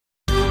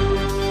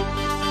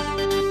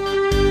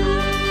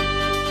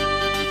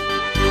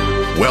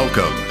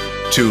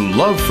Welcome to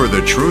Love for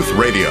the Truth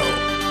Radio,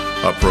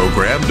 a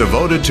program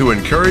devoted to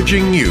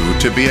encouraging you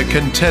to be a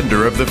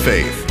contender of the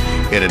faith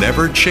in an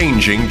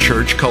ever-changing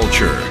church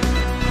culture.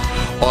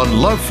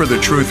 On Love for the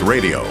Truth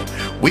Radio,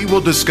 we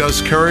will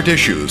discuss current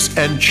issues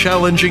and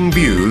challenging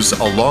views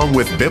along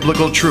with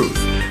biblical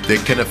truth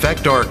that can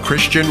affect our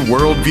Christian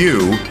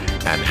worldview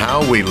and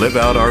how we live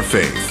out our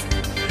faith.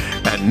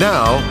 And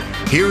now,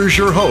 here's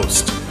your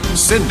host,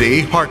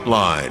 Cindy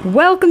Hartline.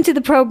 Welcome to the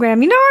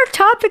program. You know, our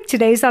topic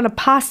today is on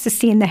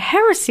apostasy and the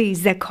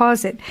heresies that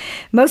cause it.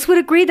 Most would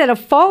agree that a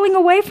falling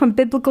away from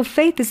biblical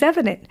faith is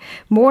evident.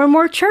 More and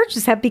more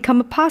churches have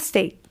become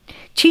apostate,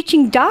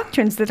 teaching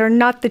doctrines that are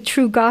not the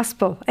true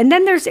gospel. And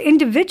then there's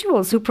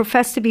individuals who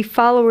profess to be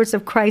followers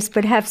of Christ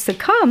but have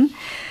succumbed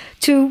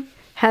to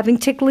having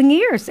tickling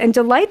ears and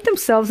delight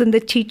themselves in the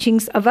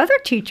teachings of other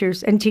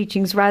teachers and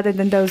teachings rather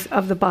than those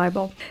of the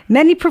Bible.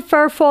 Many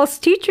prefer false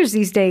teachers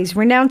these days,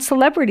 renowned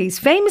celebrities,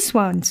 famous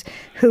ones,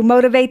 who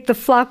motivate the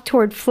flock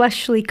toward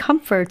fleshly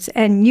comforts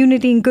and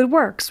unity in good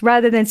works,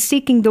 rather than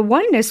seeking the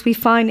oneness we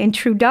find in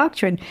true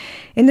doctrine,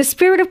 in the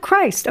Spirit of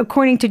Christ,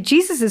 according to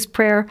Jesus'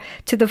 prayer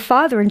to the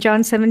Father in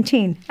John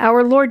 17.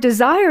 Our Lord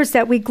desires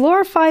that we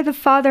glorify the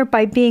Father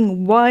by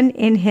being one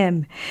in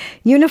Him,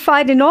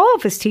 unified in all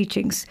of His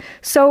teachings.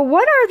 So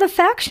what are the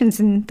factions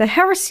and the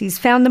heresies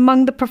found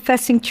among the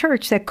professing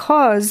church that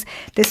cause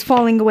this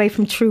falling away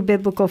from true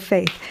biblical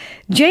faith?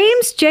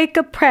 James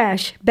Jacob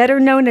Prasch, better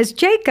known as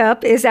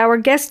Jacob, is our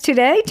guest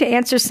today to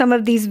answer some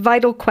of these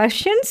vital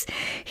questions.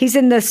 He's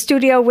in the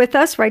studio with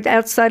us right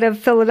outside of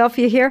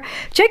Philadelphia here.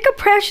 Jacob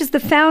Prasch is the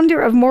founder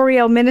of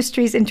Moriel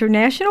Ministries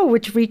International,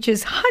 which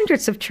reaches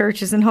hundreds of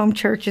churches and home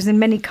churches in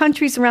many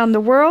countries around the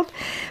world.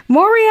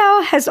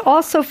 Moriel has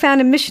also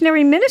founded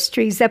missionary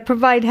ministries that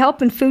provide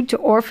help and food to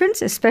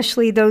orphans,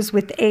 especially those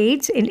with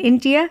AIDS in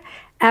India,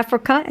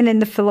 Africa, and in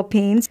the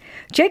Philippines.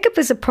 Jacob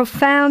is a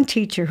profound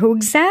teacher who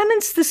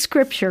examines the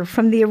scripture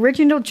from the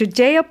original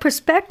Judeo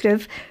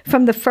perspective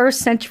from the first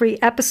century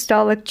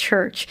apostolic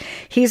church.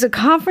 He is a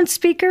conference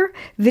speaker,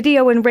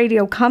 video and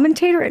radio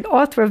commentator, and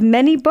author of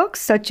many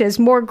books such as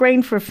More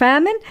Grain for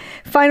Famine,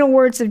 Final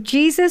Words of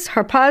Jesus,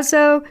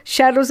 Harpazo,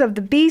 Shadows of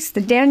the Beast,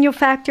 The Daniel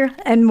Factor,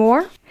 and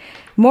more.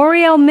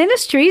 Moriel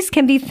Ministries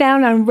can be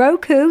found on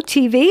Roku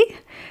TV.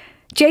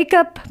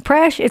 Jacob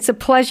Prasch, it's a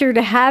pleasure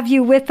to have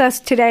you with us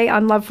today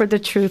on Love for the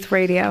Truth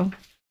Radio.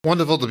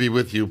 Wonderful to be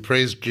with you.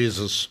 Praise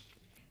Jesus.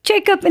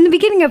 Jacob, in the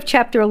beginning of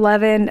chapter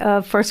 11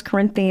 of 1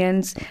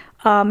 Corinthians,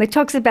 it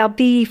talks about,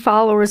 be ye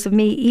followers of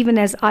me, even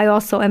as I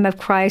also am of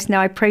Christ. Now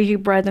I pray you,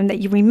 brethren, that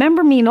you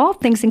remember me in all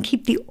things and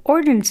keep the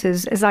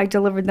ordinances as I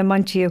delivered them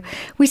unto you.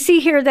 We see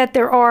here that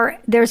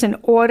there's an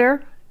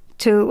order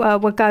to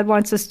what God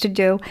wants us to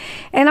do.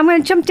 And I'm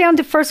going to jump down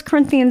to 1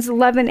 Corinthians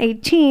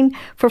 11:18.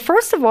 For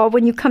first of all,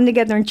 when you come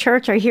together in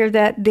church, I hear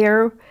that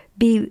there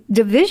be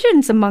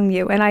divisions among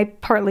you, and I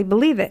partly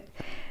believe it.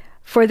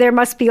 For there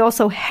must be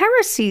also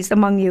heresies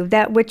among you,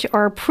 that which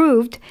are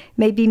approved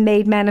may be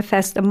made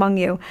manifest among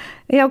you.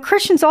 You know,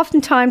 Christians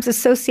oftentimes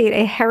associate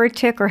a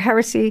heretic or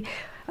heresy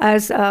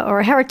or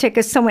a heretic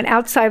as someone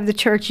outside of the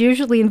church,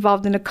 usually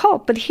involved in a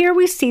cult. But here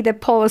we see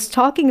that Paul is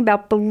talking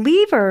about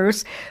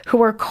believers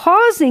who are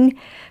causing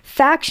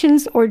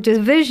factions or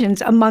divisions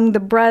among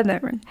the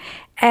brethren,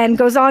 and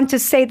goes on to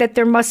say that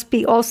there must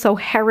be also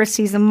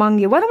heresies among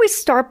you. Why don't we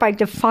start by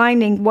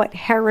defining what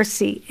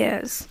heresy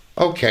is?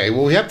 Okay,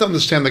 well, we have to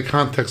understand the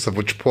context of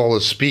which Paul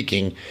is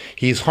speaking.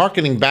 He's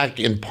hearkening back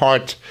in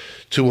part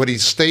to what he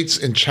states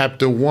in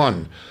chapter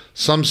 1.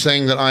 Some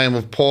saying that I am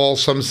of Paul,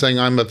 some saying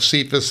I'm of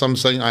Cephas, some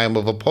saying I am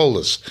of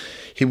Apollos.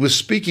 He was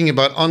speaking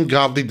about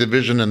ungodly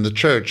division in the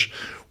church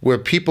where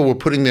people were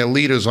putting their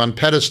leaders on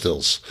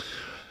pedestals.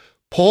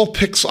 Paul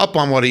picks up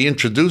on what he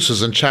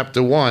introduces in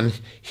chapter 1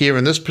 here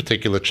in this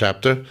particular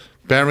chapter,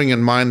 bearing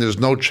in mind there's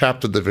no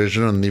chapter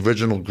division in the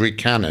original Greek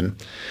canon.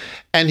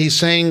 And he's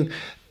saying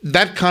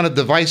that kind of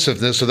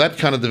divisiveness or that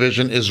kind of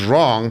division is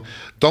wrong.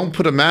 Don't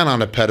put a man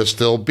on a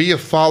pedestal. Be a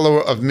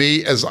follower of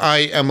me as I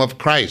am of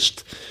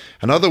Christ.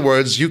 In other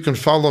words, you can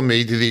follow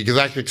me to the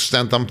exact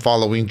extent I'm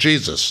following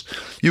Jesus.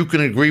 You can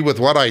agree with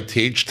what I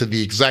teach to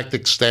the exact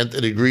extent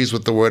it agrees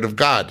with the Word of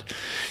God.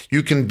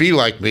 You can be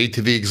like me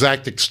to the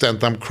exact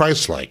extent I'm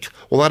Christ-like.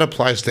 Well, that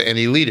applies to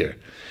any leader.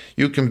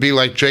 You can be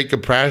like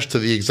Jacob Prasch to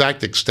the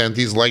exact extent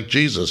he's like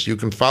Jesus. You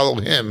can follow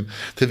him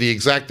to the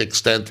exact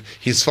extent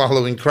he's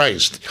following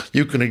Christ.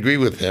 You can agree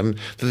with him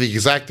to the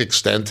exact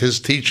extent his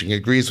teaching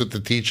agrees with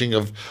the teaching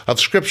of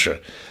Scripture.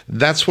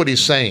 That's what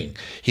he's saying.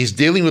 He's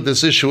dealing with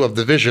this issue of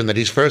division that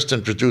he first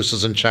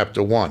introduces in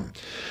chapter 1.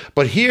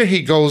 But here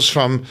he goes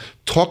from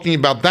talking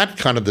about that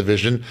kind of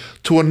division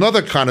to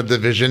another kind of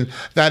division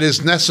that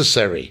is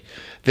necessary.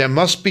 There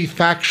must be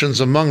factions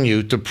among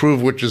you to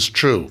prove which is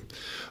true.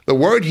 The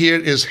word here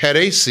is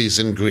hereses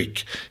in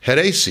Greek,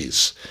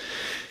 hereses.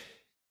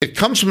 It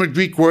comes from a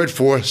Greek word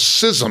for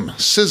schism,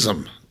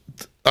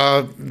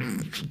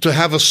 to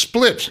have a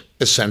split,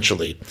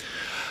 essentially.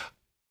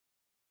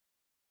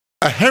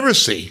 A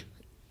heresy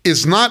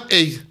is not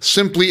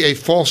simply a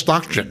false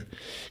doctrine.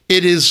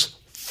 It is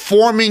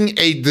forming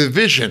a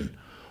division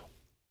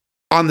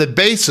on the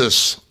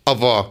basis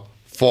of a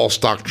false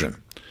doctrine.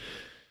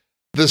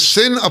 The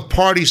sin of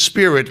party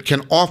spirit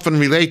can often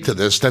relate to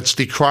this. That's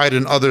decried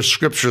in other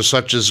scriptures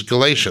such as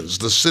Galatians,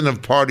 the sin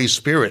of party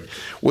spirit,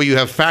 where you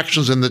have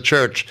factions in the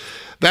church.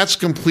 That's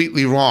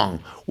completely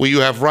wrong, where you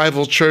have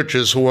rival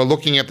churches who are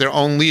looking at their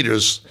own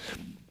leaders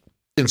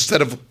instead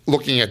of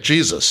looking at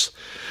Jesus.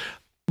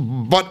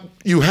 But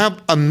you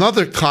have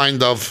another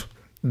kind of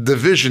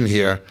division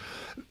here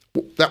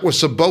that we're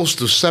supposed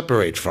to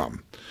separate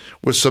from.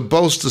 We're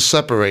supposed to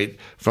separate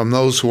from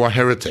those who are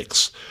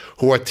heretics,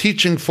 who are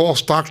teaching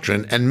false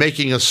doctrine and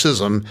making a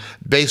schism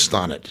based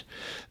on it.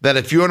 That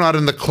if you're not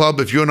in the club,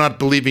 if you're not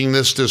believing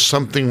this, there's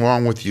something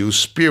wrong with you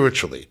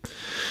spiritually.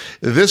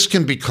 This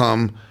can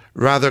become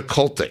rather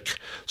cultic.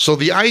 So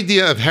the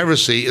idea of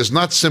heresy is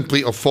not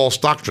simply a false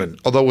doctrine,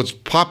 although it's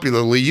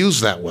popularly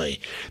used that way.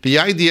 The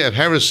idea of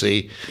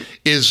heresy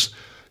is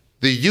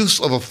the use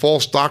of a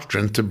false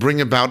doctrine to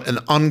bring about an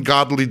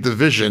ungodly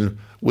division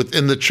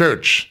within the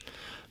church.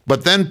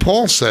 But then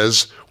Paul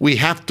says we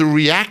have to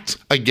react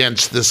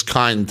against this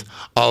kind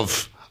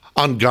of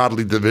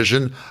ungodly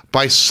division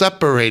by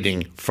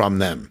separating from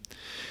them.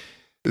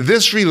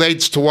 This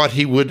relates to what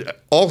he would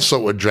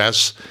also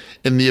address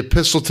in the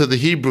Epistle to the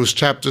Hebrews,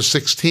 chapter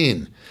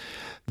 16.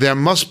 There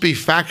must be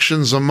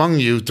factions among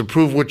you to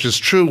prove which is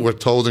true, we're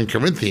told in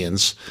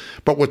Corinthians,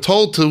 but we're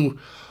told to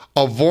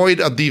avoid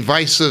a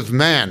divisive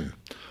man.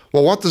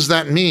 Well, what does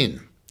that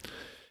mean?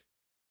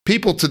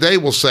 People today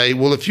will say,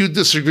 well, if you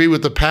disagree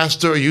with the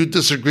pastor, or you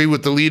disagree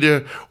with the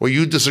leader, or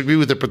you disagree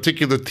with a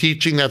particular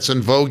teaching that's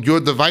in vogue, you're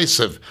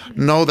divisive.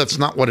 No, that's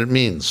not what it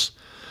means.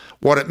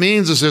 What it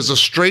means is there's a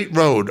straight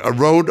road, a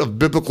road of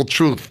biblical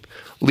truth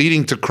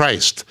leading to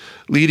Christ,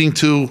 leading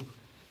to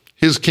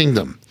his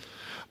kingdom.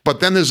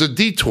 But then there's a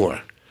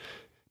detour.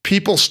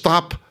 People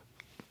stop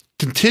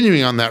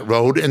continuing on that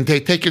road and they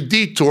take a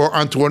detour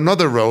onto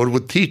another road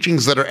with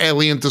teachings that are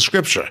alien to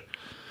Scripture.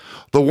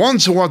 The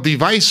ones who are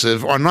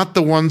divisive are not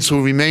the ones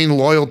who remain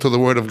loyal to the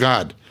Word of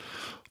God.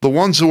 The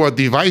ones who are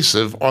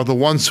divisive are the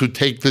ones who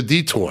take the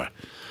detour.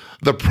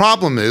 The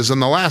problem is, in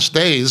the last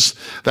days,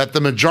 that the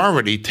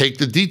majority take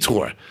the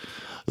detour.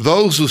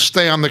 Those who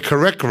stay on the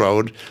correct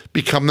road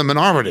become the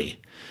minority.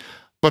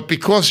 But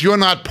because you're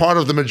not part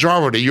of the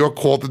majority, you're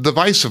called the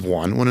divisive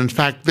one, when in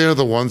fact they're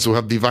the ones who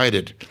have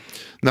divided.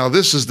 Now,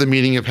 this is the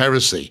meaning of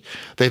heresy.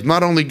 They've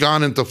not only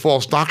gone into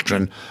false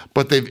doctrine,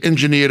 but they've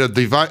engineered a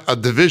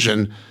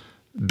division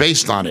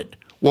based on it.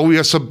 Well, we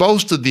are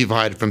supposed to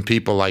divide from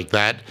people like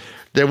that.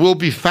 There will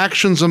be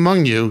factions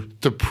among you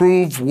to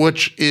prove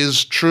which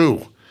is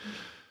true.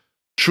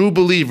 True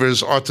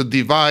believers are to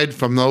divide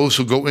from those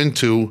who go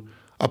into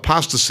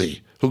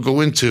apostasy, who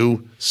go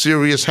into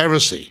serious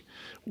heresy.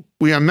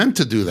 We are meant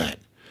to do that.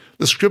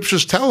 The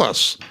scriptures tell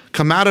us,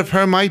 come out of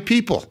her, my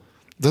people.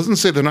 It doesn't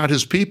say they're not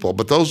his people,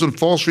 but those in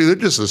false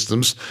religious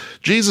systems,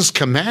 Jesus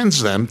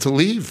commands them to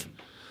leave.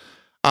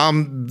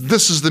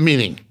 This is the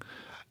meaning.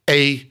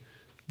 A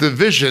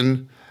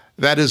division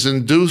that is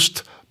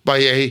induced by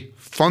a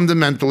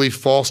fundamentally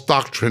false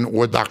doctrine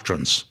or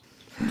doctrines.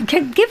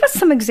 Give us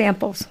some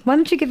examples. Why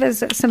don't you give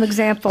us some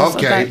examples?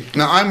 Okay.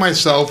 Now, I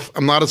myself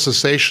am not a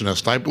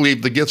cessationist. I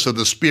believe the gifts of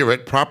the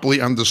Spirit, properly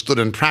understood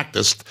and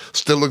practiced,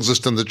 still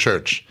exist in the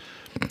church.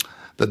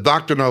 The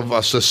doctrine of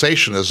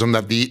cessationism,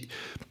 that the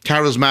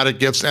charismatic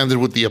gifts ended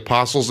with the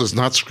apostles, is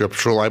not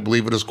scriptural. I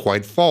believe it is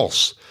quite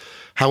false.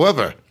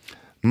 However,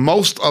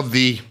 most of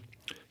the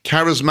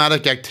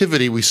charismatic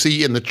activity we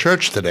see in the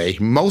church today,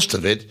 most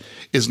of it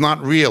is not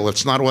real.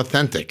 It's not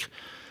authentic.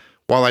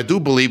 While I do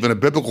believe in a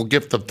biblical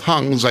gift of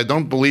tongues, I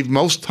don't believe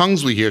most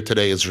tongues we hear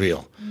today is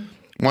real.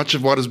 Much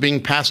of what is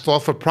being passed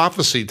off for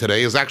prophecy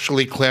today is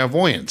actually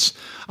clairvoyance.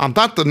 I'm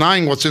not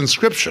denying what's in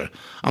Scripture.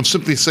 I'm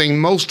simply saying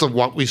most of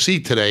what we see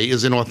today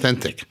is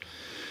inauthentic.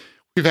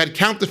 We've had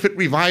counterfeit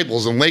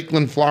revivals in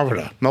Lakeland,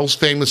 Florida, most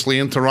famously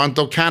in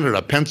Toronto,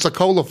 Canada,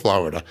 Pensacola,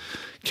 Florida.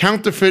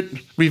 Counterfeit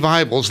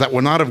revivals that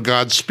were not of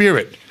God's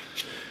Spirit.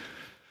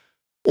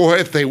 Or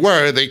if they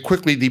were, they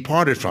quickly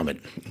departed from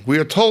it. We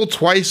are told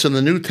twice in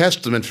the New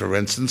Testament, for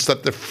instance,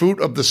 that the fruit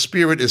of the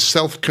Spirit is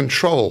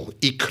self-control,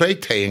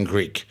 ikrete in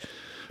Greek.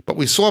 But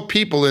we saw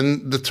people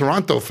in the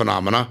Toronto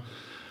phenomena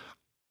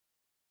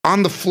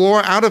on the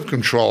floor, out of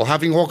control,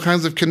 having all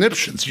kinds of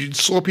conniptions. You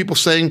saw people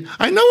saying,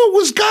 I know it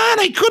was God,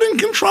 I couldn't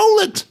control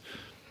it.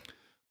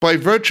 By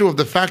virtue of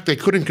the fact they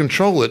couldn't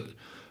control it,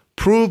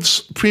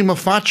 proves prima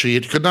facie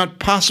it could not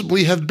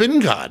possibly have been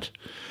God.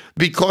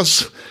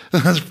 Because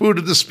the fruit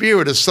of the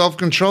Spirit is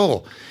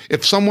self-control.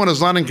 If someone is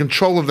not in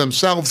control of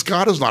themselves,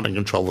 God is not in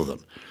control of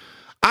them.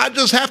 I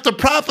just have to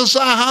prophesy,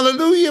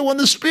 hallelujah. When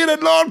the Spirit of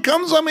the Lord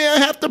comes on me, I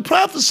have to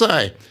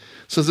prophesy.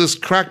 Says this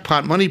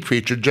crackpot money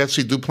preacher,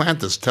 Jesse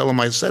Duplantis, tell him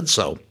I said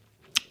so.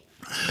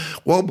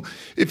 Well,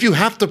 if you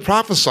have to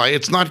prophesy,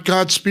 it's not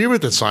God's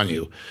Spirit that's on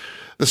you.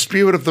 The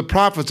spirit of the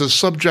prophets is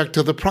subject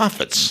to the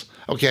prophets,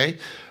 okay?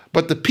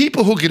 But the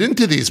people who get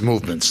into these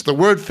movements, the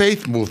Word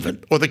Faith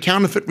movement, or the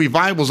counterfeit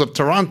revivals of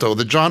Toronto,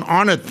 the John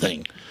Arnott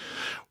thing,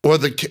 or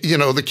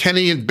the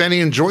Kenny and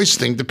Benny and Joyce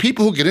thing, the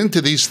people who get into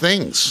these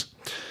things,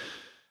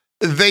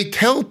 they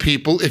tell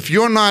people, if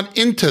you're not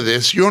into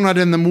this, you're not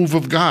in the move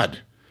of God.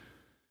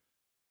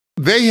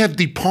 They have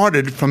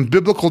departed from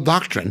biblical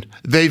doctrine.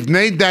 They've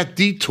made that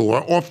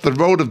detour off the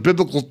road of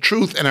biblical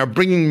truth and are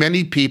bringing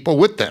many people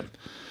with them.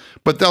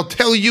 But they'll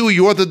tell you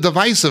you're the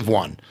divisive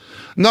one.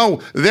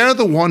 No, they're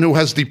the one who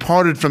has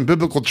departed from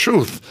biblical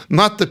truth,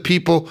 not the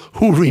people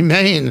who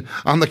remain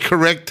on the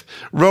correct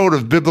road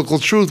of biblical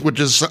truth, which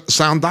is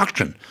sound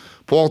doctrine.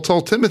 Paul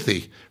told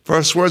Timothy,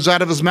 first words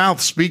out of his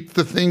mouth, speak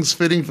the things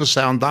fitting for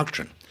sound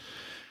doctrine.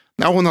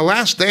 Now, in the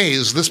last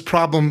days, this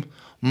problem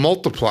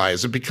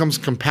multiplies. It becomes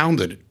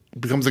compounded.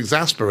 It becomes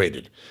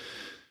exasperated.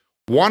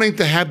 Wanting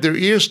to have their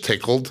ears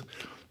tickled,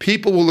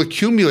 people will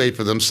accumulate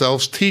for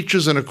themselves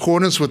teachers in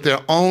accordance with their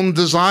own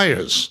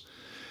desires.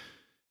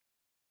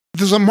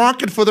 There's a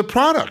market for the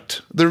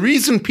product. The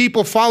reason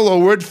people follow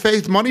word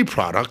faith money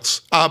preachers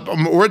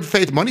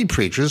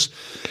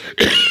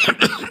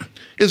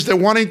is they're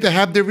wanting to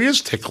have their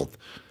ears tickled.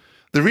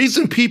 The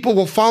reason people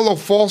will follow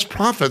false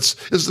prophets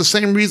is the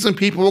same reason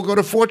people will go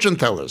to fortune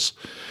tellers.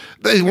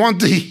 They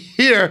want to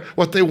hear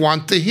what they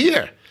want to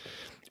hear.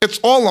 It's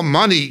all a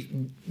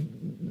money-based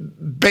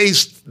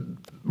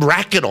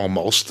racket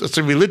almost. It's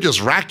a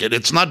religious racket.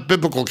 It's not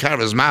biblical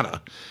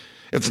charismata.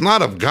 It's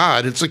not of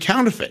God. It's a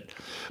counterfeit.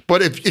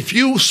 But if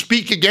you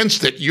speak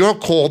against it, you're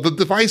called the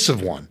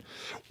divisive one.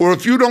 Or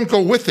if you don't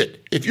go with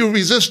it, if you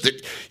resist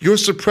it, you're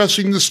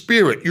suppressing the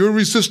Spirit. You're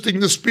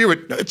resisting the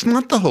Spirit. No, it's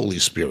not the Holy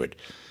Spirit.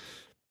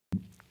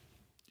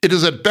 It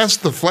is at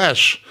best the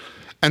flesh,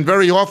 and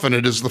very often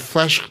it is the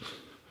flesh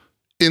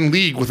in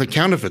league with a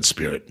counterfeit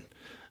spirit.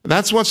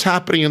 That's what's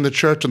happening in the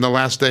church in the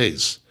last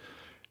days.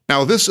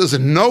 Now, this is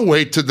in no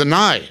way to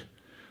deny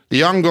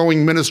the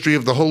ongoing ministry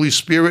of the Holy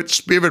Spirit,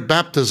 Spirit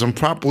baptism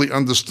properly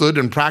understood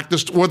and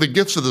practiced, or the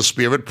gifts of the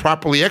Spirit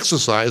properly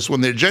exercised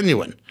when they're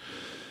genuine.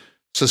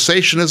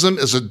 Cessationism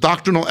is a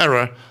doctrinal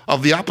error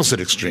of the opposite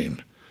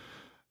extreme.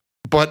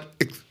 But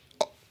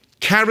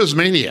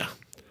charismania,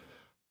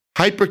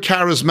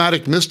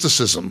 hyper-charismatic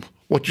mysticism,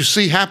 what you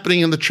see happening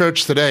in the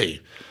church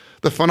today,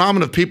 the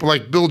phenomenon of people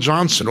like Bill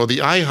Johnson or the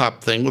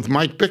IHOP thing with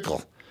Mike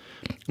Bickle,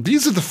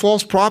 these are the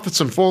false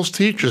prophets and false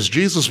teachers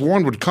Jesus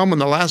warned would come in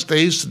the last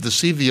days to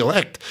deceive the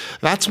elect.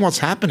 That's what's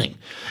happening.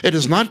 It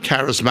is not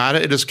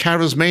charismata, it is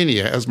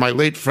charismania, as my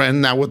late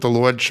friend, now with the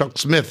Lord, Chuck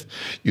Smith,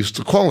 used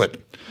to call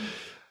it.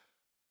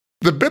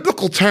 The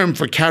biblical term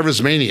for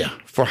charismania,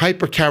 for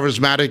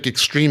hyper-charismatic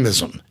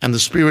extremism and the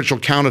spiritual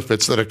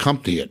counterfeits that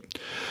accompany it,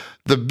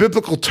 the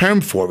biblical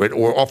term for it,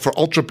 or for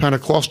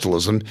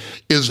ultra-Pentecostalism,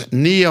 is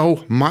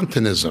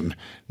neo-Montanism.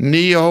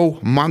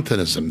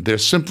 Neo-Montanism. They're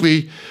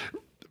simply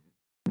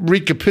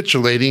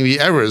recapitulating the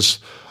errors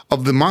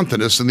of the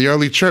Montanists in the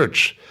early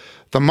church.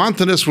 The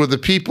Montanists were the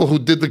people who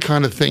did the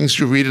kind of things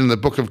you read in the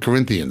book of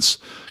Corinthians.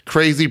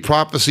 Crazy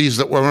prophecies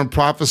that weren't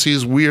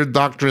prophecies, weird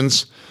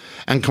doctrines,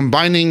 and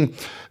combining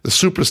the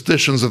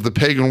superstitions of the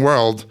pagan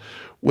world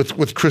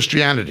with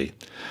Christianity.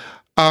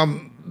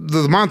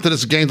 The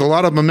Montanists gained a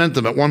lot of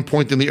momentum at one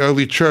point in the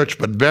early church,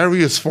 but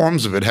various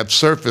forms of it have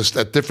surfaced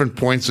at different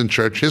points in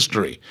church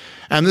history.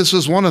 And this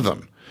is one of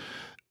them.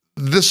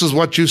 This is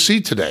what you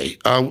see today.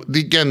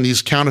 Again,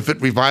 these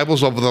counterfeit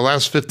revivals over the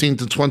last 15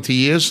 to 20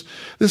 years,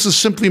 this is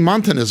simply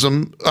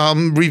Montanism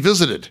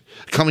revisited,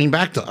 coming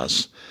back to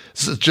us.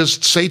 It's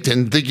just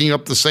Satan digging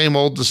up the same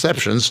old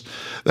deceptions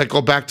that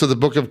go back to the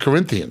book of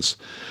Corinthians.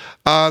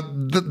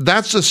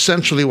 That's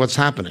essentially what's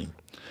happening.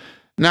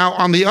 Now,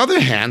 on the other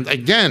hand,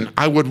 again,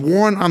 I would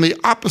warn on the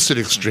opposite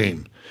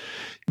extreme.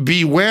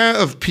 Beware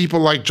of people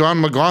like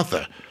John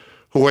MacArthur,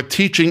 who are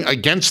teaching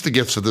against the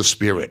gifts of the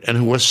Spirit and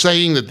who are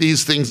saying that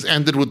these things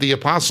ended with the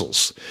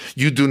apostles.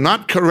 You do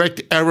not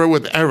correct error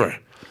with error.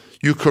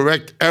 You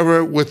correct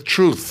error with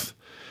truth.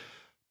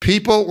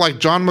 People like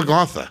John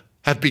MacArthur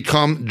have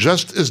become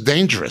just as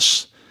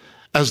dangerous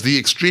as the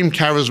extreme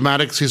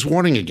charismatics he's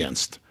warning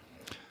against.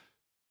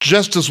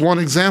 Just as one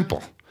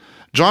example,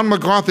 John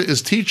MacArthur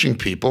is teaching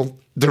people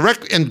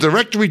in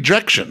direct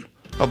rejection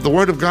of the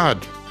Word of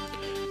God.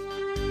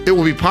 It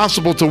will be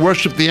possible to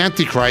worship the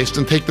Antichrist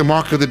and take the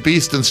mark of the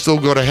beast and still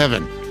go to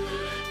heaven.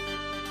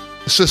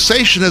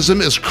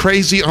 Cessationism is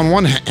crazy on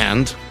one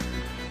hand.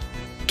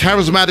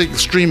 Charismatic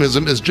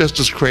extremism is just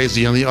as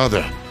crazy on the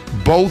other.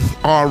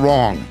 Both are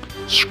wrong.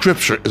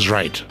 Scripture is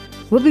right.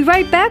 We'll be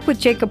right back with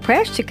Jacob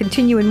Prasch to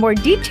continue in more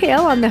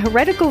detail on the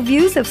heretical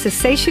views of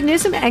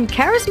cessationism and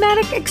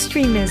charismatic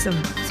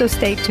extremism. So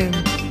stay tuned.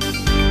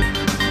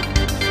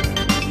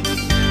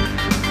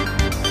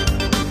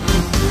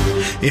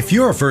 If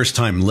you're a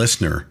first-time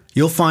listener,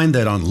 you'll find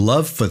that on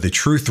Love for the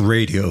Truth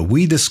Radio,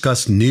 we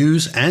discuss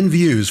news and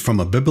views from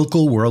a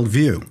biblical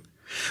worldview.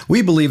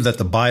 We believe that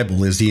the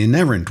Bible is the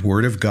inerrant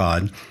Word of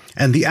God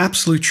and the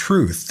absolute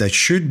truth that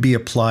should be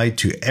applied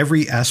to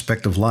every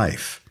aspect of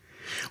life.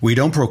 We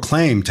don't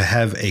proclaim to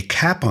have a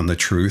cap on the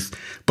truth,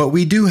 but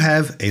we do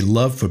have a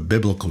love for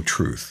biblical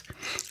truth.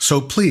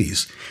 So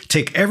please,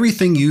 take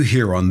everything you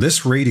hear on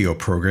this radio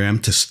program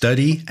to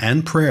study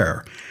and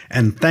prayer,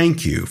 And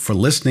thank you for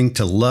listening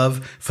to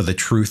Love for the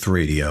Truth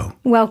Radio.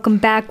 Welcome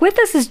back. With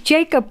us is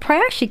Jacob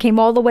Prasch. He came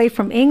all the way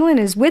from England,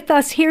 is with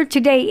us here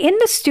today in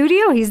the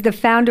studio. He's the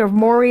founder of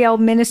Moriel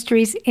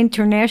Ministries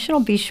International.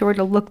 Be sure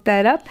to look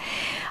that up.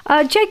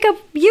 Jacob,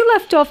 you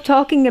left off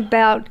talking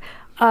about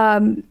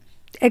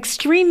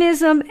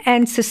extremism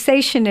and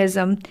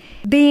cessationism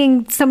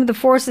being some of the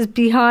forces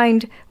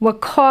behind what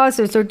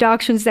causes, or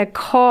doctrines that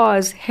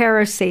cause,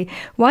 heresy.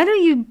 Why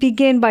don't you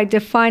begin by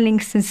defining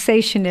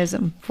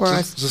cessationism for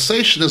us?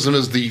 Cessationism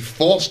is the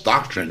false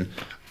doctrine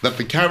that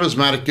the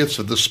charismatic gifts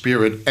of the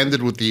Spirit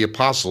ended with the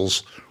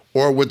apostles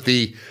or with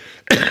the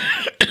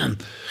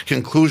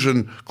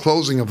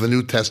closing of the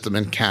New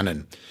Testament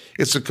canon.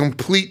 It's a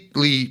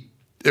completely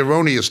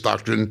erroneous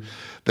doctrine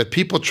that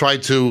people try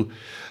to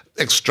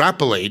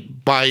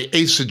extrapolate by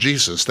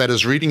eisegesis, that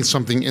is, reading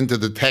something into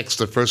the text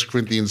of 1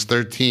 Corinthians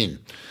 13.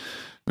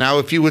 Now,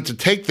 if you were to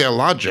take their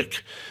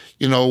logic,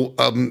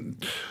 the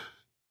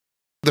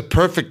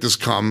perfect has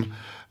come.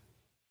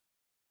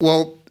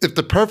 Well, if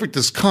the perfect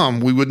has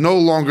come, we would no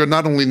longer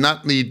not only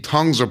not need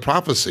tongues or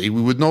prophecy,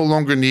 we would no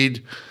longer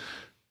need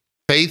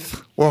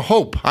faith or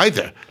hope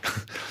either,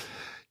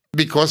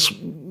 because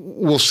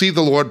we'll see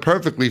the Lord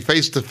perfectly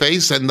face to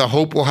face, and the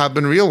hope will have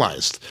been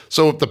realized.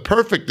 So if the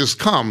perfect has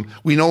come,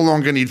 we no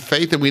longer need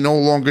faith and we no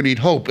longer need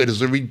hope. It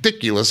is a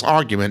ridiculous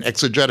argument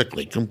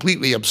exegetically,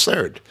 completely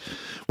absurd.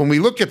 When we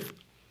look at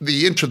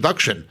the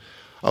introduction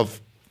of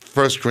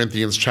 1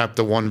 Corinthians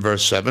chapter 1,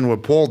 verse 7, where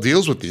Paul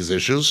deals with these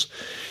issues,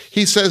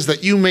 he says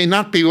that you may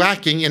not be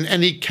lacking in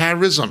any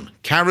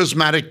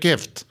charismatic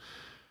gift,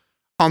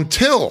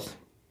 until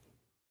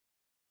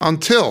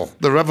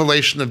the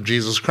revelation of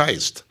Jesus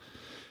Christ.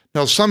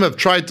 Now, some have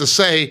tried to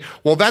say,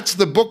 well, that's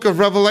the book of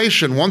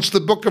Revelation. Once the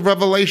book of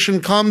Revelation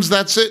comes,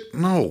 that's it.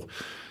 No.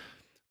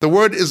 The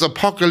word is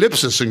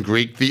apocalypsis in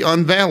Greek, the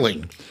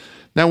unveiling.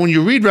 Now, when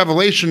you read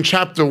Revelation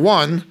chapter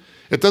 1,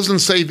 it doesn't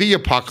say the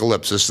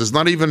apocalypsis. There's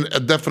not even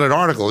a definite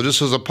article. It just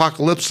says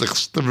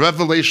apocalypsis, the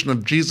revelation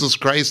of Jesus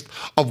Christ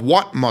of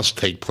what must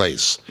take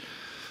place.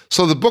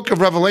 So the book of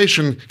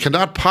Revelation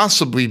cannot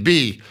possibly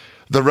be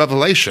the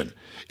revelation.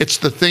 It's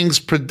the things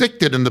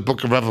predicted in the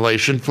book of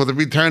Revelation for the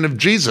return of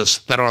Jesus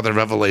that are the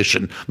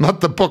revelation,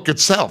 not the book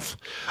itself.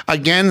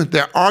 Again,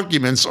 their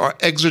arguments are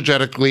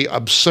exegetically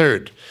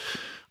absurd.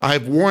 I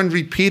have warned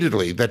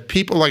repeatedly that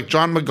people like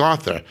John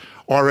MacArthur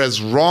are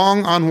as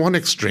wrong on one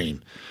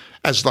extreme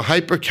as the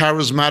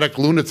hyper-charismatic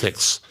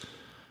lunatics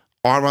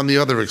are on the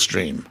other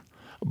extreme.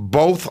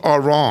 Both are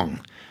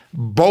wrong.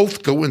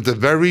 Both go into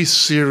very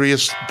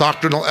serious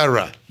doctrinal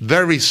error,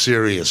 very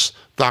serious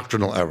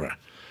doctrinal error.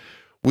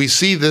 We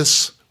see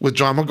this with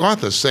John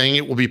MacArthur saying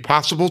it will be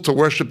possible to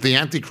worship the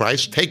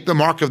Antichrist, take the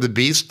mark of the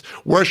beast,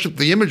 worship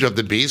the image of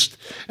the beast,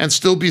 and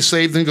still be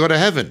saved and go to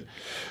heaven.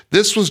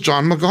 This was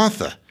John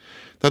MacArthur.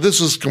 Now,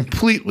 this is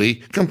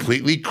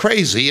completely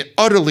crazy,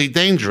 utterly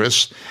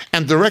dangerous,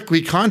 and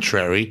directly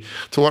contrary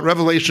to what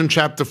Revelation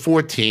chapter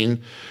 14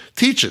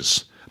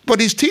 teaches. But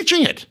he's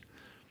teaching it.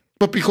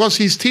 But because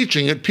he's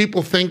teaching it,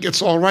 people think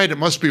it's all right. It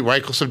must be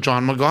right because of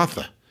John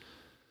MacArthur.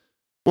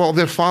 Well,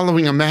 they're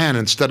following a man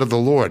instead of the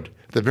Lord.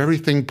 The very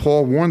thing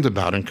Paul warned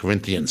about in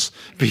Corinthians.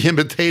 Be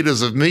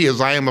imitators of me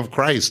as I am of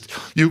Christ.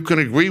 You can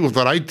agree with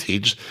what I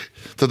teach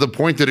to the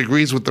point it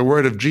agrees with the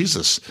word of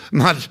Jesus,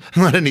 not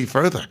any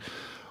further.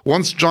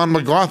 Once John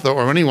MacArthur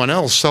or anyone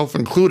else,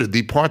 self-included,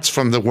 departs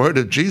from the word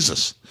of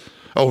Jesus,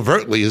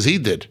 overtly as he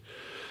did,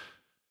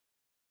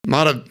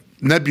 not a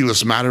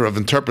nebulous matter of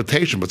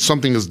interpretation, but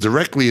something as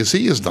directly as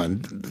he has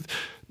done,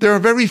 there are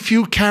very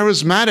few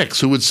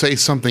charismatics who would say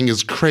something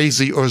as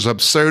crazy or as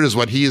absurd as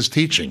what he is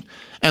teaching.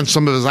 And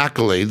some of his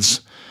accolades,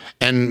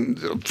 and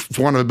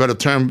for want of a better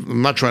term,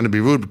 I'm not trying to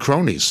be rude, but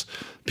cronies.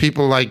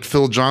 People like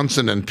Phil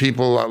Johnson and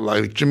people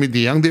like Jimmy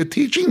DeYoung, they're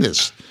teaching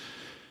this.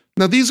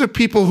 Now, these are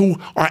people who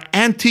are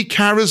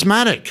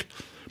anti-charismatic,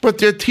 but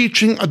they're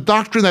teaching a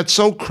doctrine that's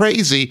so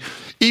crazy,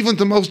 even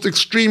the most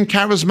extreme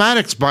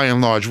charismatics, by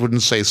and large,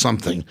 wouldn't say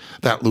something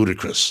that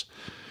ludicrous.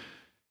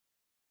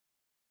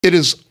 It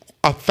is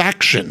a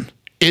faction.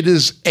 It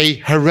is a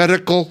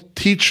heretical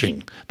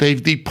teaching.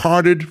 They've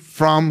departed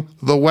from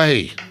the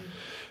way.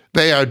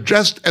 They are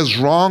just as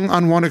wrong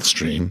on one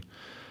extreme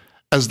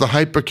as the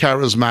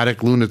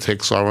hyper-charismatic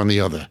lunatics are on the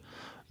other.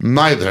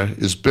 Neither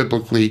is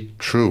biblically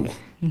true.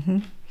 Mm-hmm.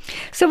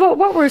 So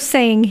what we're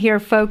saying here,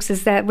 folks,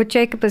 is that what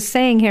Jacob is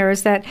saying here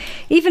is that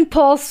even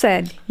Paul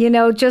said,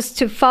 just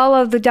to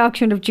follow the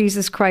doctrine of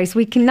Jesus Christ,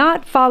 we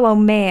cannot follow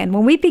man.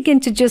 When we begin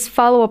to just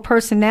follow a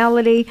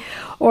personality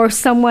or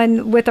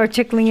someone with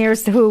articulating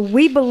ears who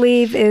we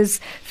believe is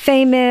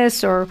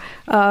famous or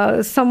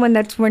someone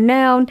that's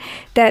renowned,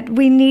 that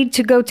we need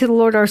to go to the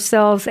Lord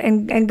ourselves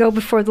and go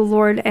before the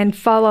Lord and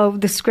follow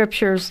the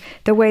scriptures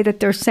the way that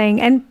they're saying,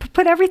 and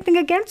put everything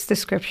against the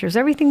scriptures,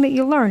 everything that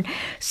you learn.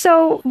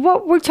 So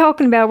what we're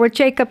talking about, what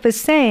Jacob is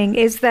saying,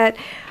 is that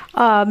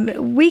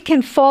we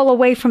can fall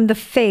away from the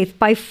faith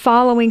by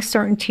following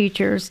certain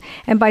teachers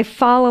and by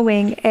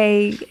following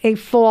a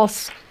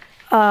false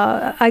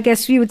I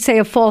guess you would say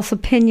a false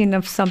opinion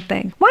of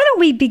something. Why don't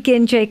we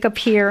begin, Jacob,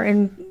 here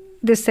in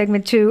this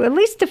segment to at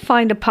least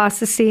define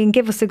apostasy and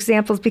give us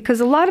examples,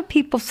 because a lot of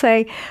people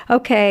say,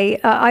 okay,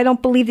 I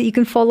don't believe that you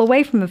can fall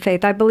away from the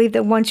faith. I believe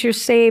that once you're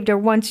saved or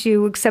once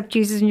you accept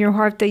Jesus in your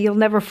heart, that you'll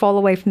never fall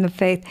away from the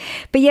faith.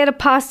 But yet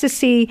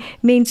apostasy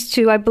means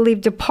to, I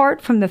believe,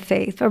 depart from the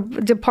faith or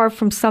depart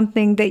from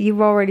something that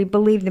you've already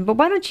believed in. But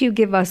why don't you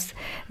give us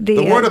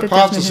the word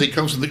apostasy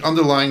comes from the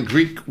underlying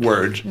Greek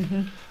word,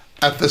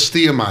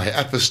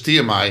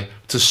 apostiomai,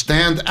 to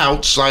stand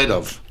outside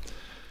of.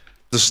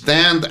 To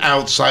stand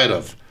outside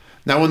of.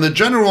 Now, in the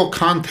general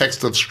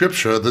context of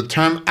Scripture, the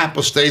term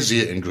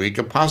apostasia in Greek,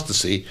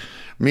 apostasy,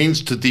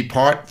 means to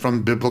depart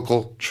from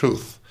biblical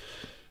truth.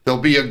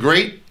 There'll be a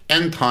great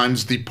end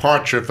times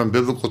departure from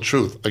biblical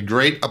truth, a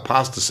great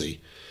apostasy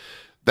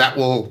that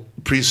will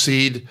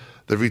precede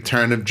the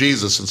return of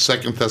Jesus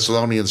in 2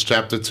 Thessalonians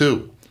chapter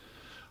 2.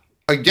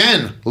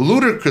 Again,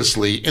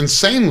 ludicrously,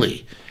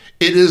 insanely,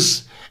 it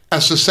is a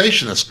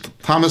cessationist,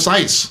 Thomas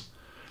Ice,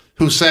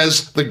 who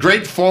says the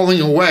great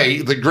falling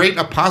away, the great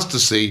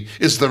apostasy,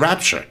 is the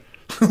rapture.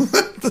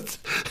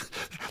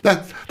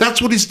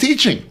 That's what he's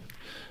teaching.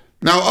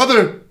 Now,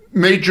 other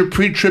major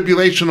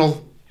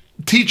pre-tribulational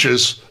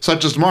teachers,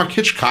 such as Mark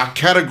Hitchcock,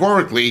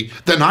 categorically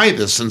deny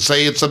this and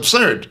say it's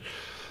absurd.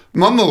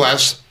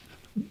 Nonetheless,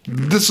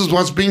 this is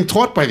what's being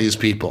taught by these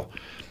people.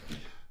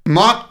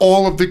 Not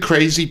all of the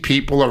crazy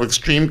people are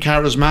extreme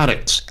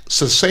charismatics.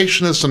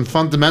 Cessationists and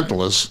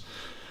fundamentalists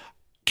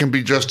can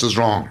be just as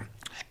wrong.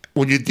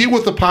 When you deal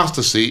with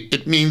apostasy,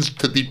 it means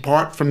to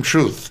depart from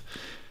truth.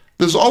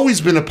 There's always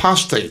been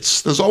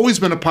apostates. There's always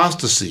been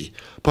apostasy.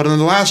 But in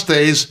the last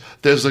days,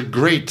 there's a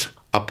great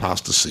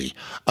apostasy,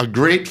 a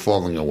great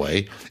falling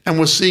away, and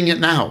we're seeing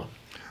it now.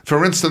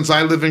 For instance,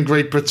 I live in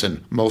Great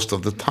Britain most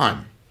of the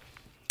time.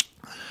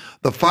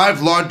 The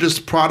 5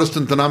 largest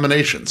Protestant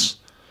denominations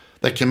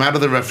that came out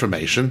of the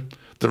Reformation,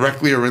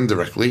 directly or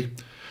indirectly,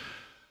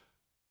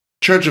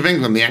 Church of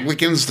England, the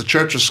Anglicans, the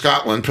Church of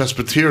Scotland,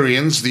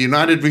 Presbyterians, the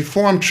United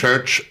Reformed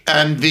Church,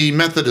 and the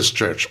Methodist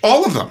Church,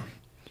 all of them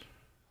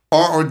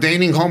are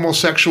ordaining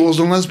homosexuals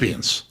and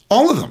lesbians.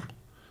 All of them.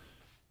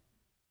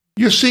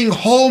 You're seeing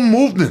whole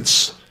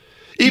movements,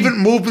 even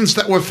movements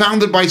that were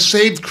founded by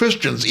saved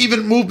Christians,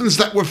 even movements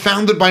that were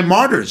founded by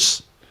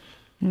martyrs,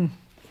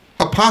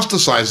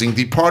 apostatizing,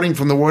 departing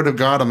from the Word of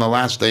God in the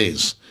last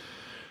days.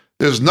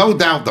 There's no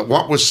doubt that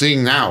what we're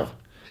seeing now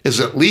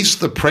is at least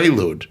the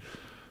prelude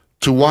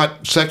to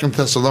what 2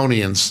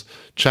 Thessalonians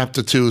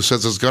chapter 2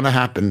 says is going to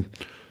happen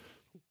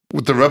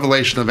with the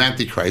revelation of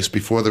Antichrist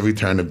before the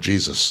return of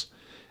Jesus.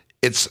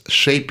 It's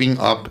shaping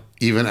up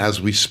even as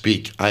we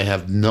speak. I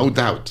have no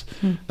doubt.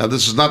 Now,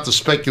 this is not to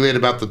speculate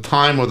about the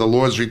time or the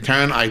Lord's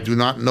return. I do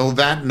not know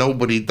that.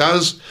 Nobody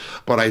does.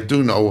 But I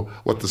do know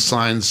what the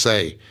signs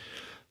say.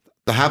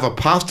 To have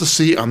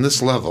apostasy on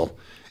this level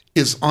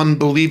is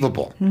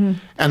unbelievable.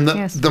 And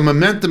the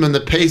momentum and the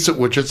pace at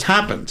which it's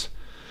happened.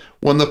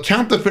 When the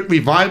counterfeit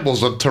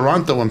revivals of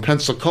Toronto and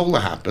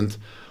Pensacola happened,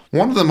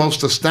 one of the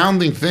most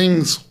astounding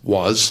things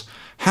was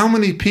how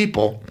many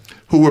people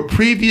who were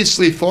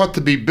previously thought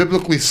to be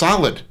biblically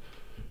solid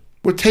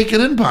were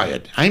taken in by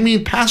it. I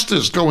mean,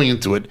 pastors going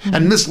into it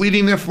and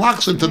misleading their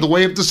flocks into the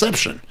way of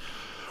deception.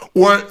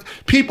 Or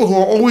people who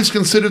are always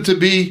considered to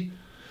be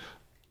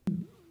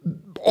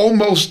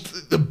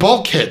almost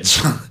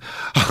bulkheads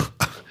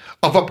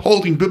of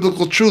upholding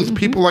biblical truth.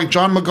 People like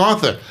John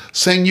MacArthur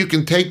saying you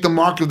can take the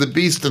mark of the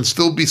beast and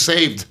still be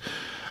saved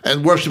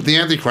and worship the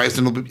Antichrist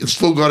and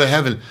still go to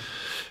heaven.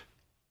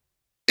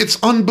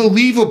 It's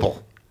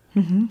unbelievable.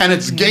 And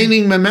it's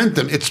gaining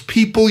momentum. It's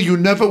people you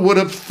never would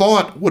have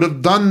thought would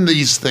have done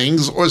these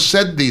things or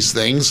said these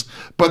things,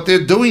 but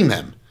they're doing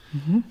them.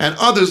 And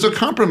others are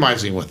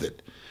compromising with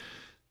it.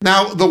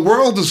 Now, the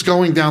world is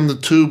going down the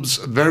tubes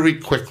very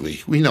quickly.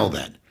 We know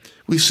that.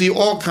 We see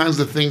all kinds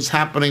of things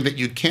happening that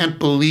you can't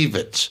believe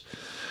it.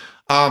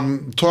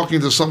 Talking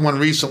to someone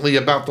recently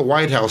about the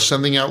White House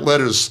sending out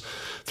letters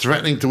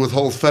threatening to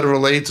withhold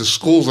federal aid to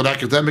schools and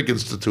academic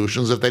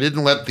institutions if they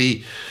didn't let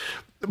the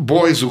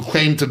boys who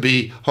claim to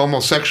be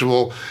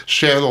homosexual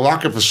share the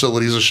locker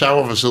facilities or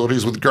shower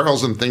facilities with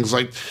girls and things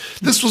like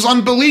this. Was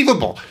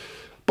unbelievable.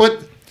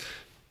 But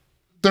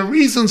the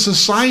reason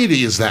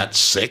society is that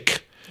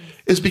sick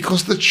is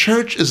because the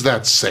church is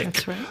that sick.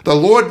 That's right. The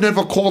Lord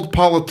never called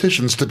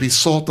politicians to be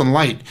salt and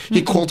light.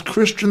 He called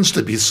Christians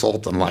to be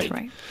salt and light.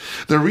 That's right.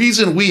 The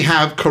reason we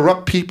have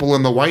corrupt people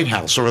in the White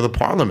House or the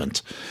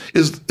Parliament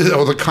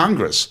or the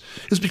Congress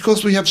is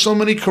because we have so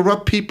many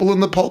corrupt people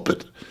in the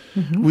pulpit.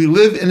 We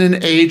live in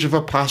an age of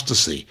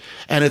apostasy,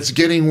 and it's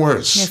getting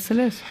worse. Yes, it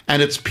is.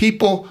 And it's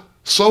people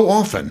so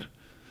often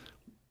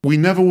we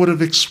never would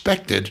have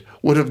expected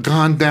would have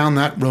gone down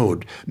that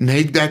road,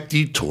 made that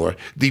detour,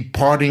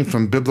 departing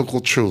from biblical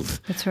truth.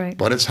 That's right.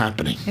 But it's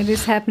happening. It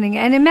is happening.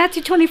 And in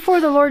Matthew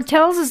 24, the Lord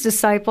tells his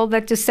disciple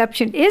that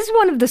deception is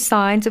one of the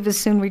signs of his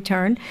soon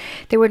return.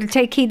 They were to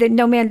take heed that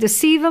no man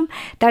deceive them.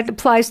 That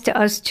applies to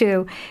us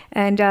too.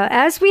 And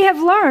as we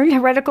have learned,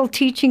 heretical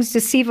teachings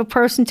deceive a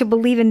person to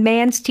believe in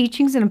man's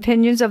teachings and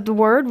opinions of the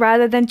Word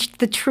rather than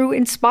the true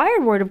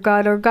inspired Word of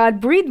God or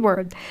God-breathed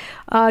Word.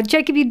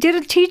 Jacob, you did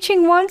a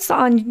teaching once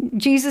on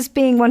Jesus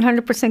being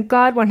 100%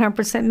 God,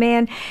 100%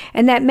 man,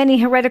 and that many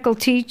heretical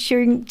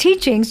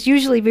teachings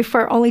usually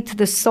refer only to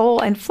the soul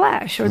and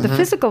flesh or the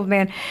physical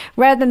man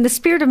rather than the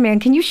spirit of man.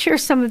 Can you share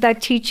some of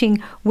that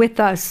teaching with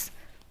us?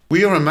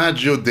 We are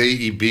Imago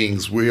Dei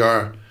beings. We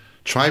are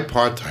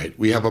tripartite.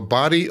 We have a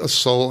body, a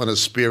soul, and a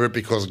spirit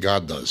because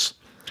God does.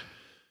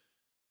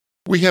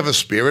 We have a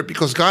spirit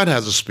because God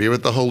has a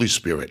spirit, the Holy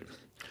Spirit.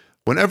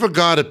 Whenever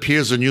God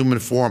appears in human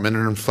form in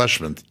an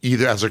enfleshment,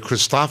 either as a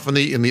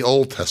Christophany in the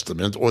Old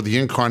Testament or the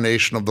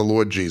incarnation of the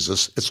Lord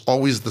Jesus, it's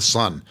always the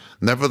Son,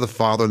 never the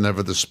Father,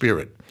 never the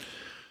Spirit.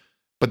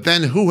 But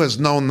then who has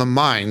known the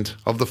mind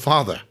of the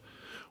Father?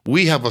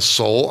 We have a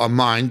soul, a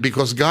mind,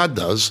 because God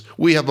does.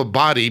 We have a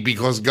body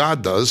because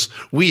God does.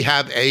 We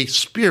have a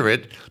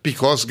spirit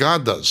because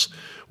God does.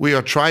 We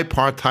are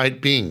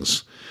tripartite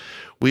beings.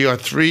 We are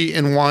 3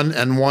 in 1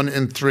 and 1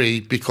 in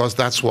 3 because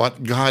that's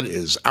what God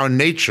is. Our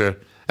nature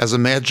as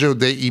Imago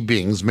Dei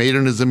beings, made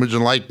in his image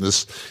and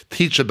likeness,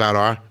 teach about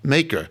our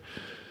Maker.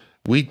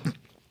 We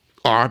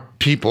are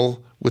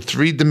people with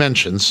 3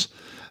 dimensions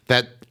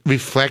that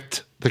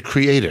reflect the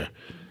Creator,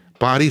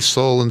 body,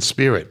 soul, and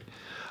spirit.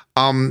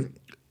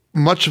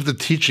 Much of the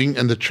teaching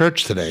in the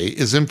church today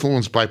is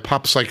influenced by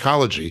pop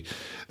psychology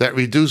that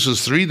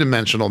reduces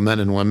 3-dimensional men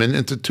and women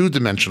into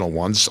 2-dimensional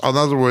ones. In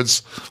other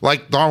words,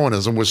 like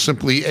Darwinism, we're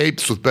simply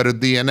apes with better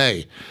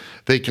DNA.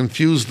 They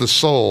confuse the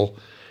soul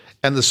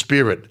and the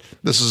spirit.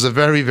 This is a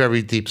very,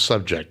 very deep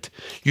subject.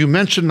 You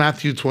mentioned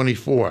Matthew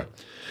 24.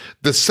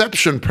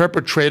 Deception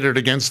perpetrated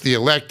against the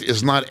elect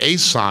is not a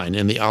sign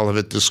in the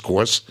Olivet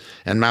Discourse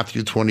and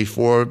Matthew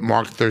 24,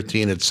 Mark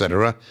 13,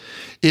 etc.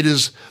 It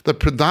is the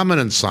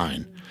predominant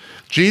sign.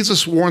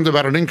 Jesus warned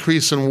about an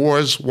increase in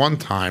wars one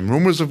time,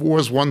 rumors of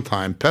wars one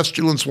time,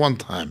 pestilence one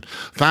time,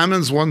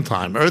 famines one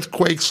time,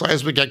 earthquakes,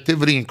 seismic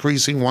activity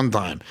increasing one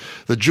time,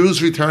 the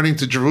Jews returning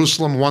to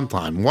Jerusalem one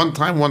time, one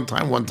time, one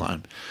time, one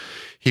time.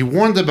 He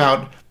warned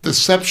about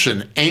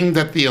deception aimed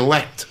at the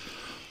elect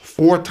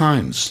 4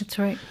 times. That's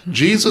right.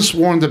 Jesus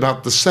warned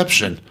about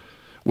deception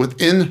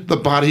within the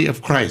body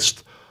of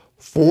Christ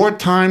 4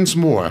 times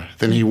more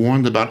than he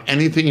warned about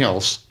anything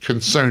else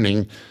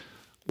concerning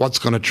what's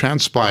going to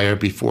transpire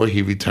before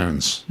he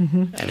returns.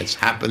 And it's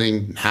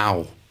happening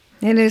now.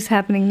 It is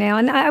happening now.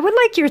 And I would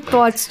like your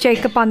thoughts,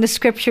 Jacob, on the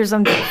scriptures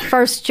on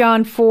 1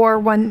 John 4,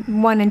 1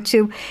 and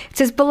 2. It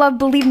says, "Beloved,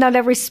 believe not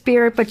every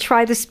spirit, but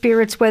try the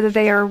spirits whether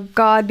they are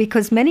God,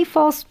 because many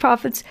false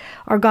prophets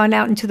are gone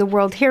out into the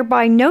world.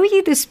 Hereby know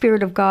ye the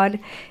Spirit of God.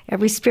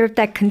 Every spirit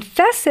that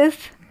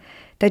confesseth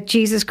that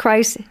Jesus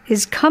Christ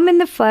is come in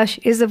the flesh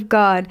is of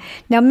God."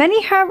 Now,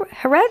 many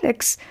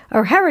heretics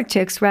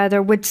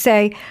would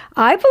say,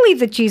 I believe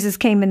that Jesus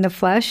came in the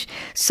flesh.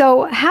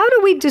 So how do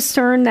we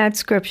discern that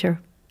scripture?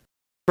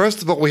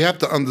 First of all, we have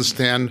to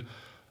understand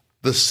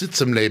the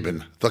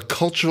Sitzemleben, the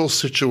cultural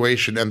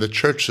situation and the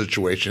church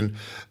situation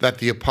that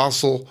the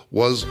apostle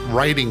was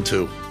writing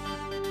to.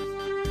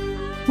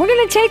 We're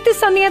going to take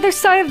this on the other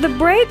side of the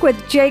break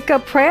with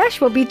Jacob Prasch.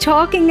 We'll be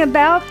talking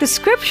about the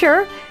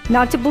scripture,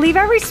 not to believe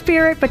every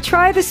spirit, but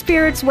try the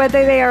spirits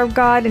whether they are of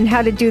God and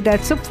how to do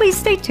that. So please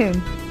stay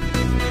tuned.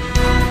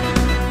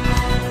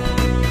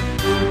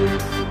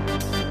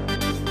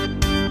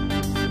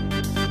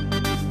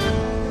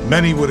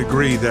 Many would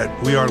agree that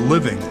we are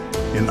living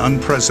in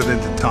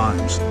unprecedented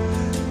times.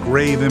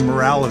 Grave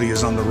immorality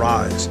is on the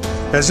rise,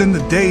 as in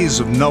the days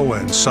of Noah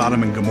and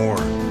Sodom and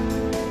Gomorrah.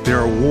 There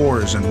are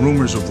wars and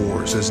rumors of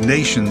wars as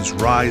nations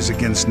rise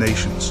against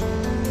nations.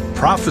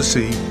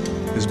 Prophecy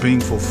is being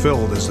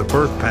fulfilled as the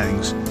birth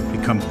pangs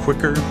become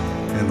quicker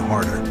and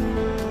harder.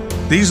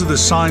 These are the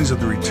signs of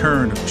the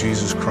return of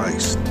Jesus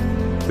Christ.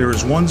 There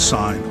is one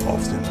sign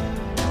often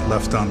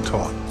left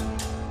untaught.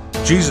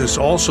 Jesus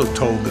also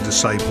told the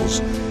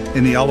disciples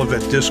in the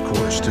Olivet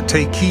Discourse to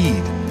take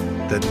heed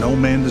that no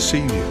man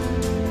deceive you.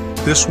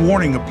 This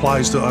warning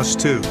applies to us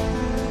too.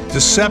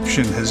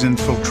 Deception has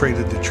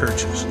infiltrated the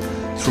churches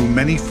through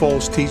many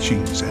false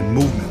teachings and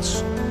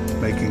movements,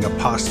 making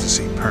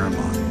apostasy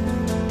paramount.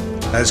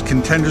 As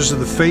contenders of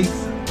the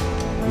faith,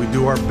 we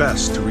do our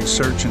best to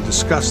research and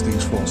discuss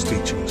these false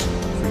teachings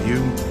for you,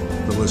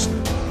 the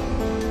listener.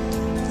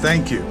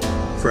 Thank you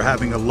for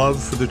having a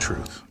love for the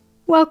truth.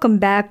 Welcome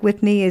back.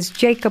 With me is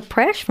Jacob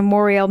Prasch from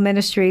Moriel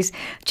Ministries.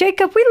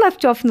 Jacob, we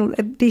left off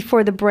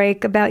before the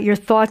break about your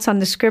thoughts on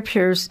the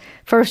scriptures.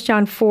 1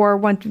 John 4,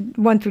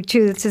 1 through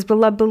 2, that says,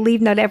 "Beloved,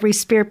 believe not every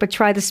spirit, but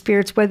try the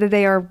spirits whether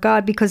they are of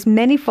God, because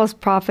many false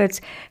prophets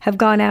have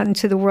gone out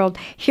into the world.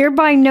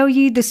 Hereby know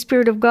ye the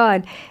Spirit of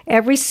God.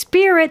 Every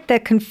spirit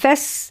that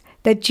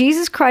that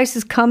Jesus Christ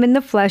has come in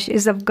the flesh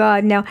is of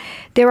God. Now,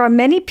 there are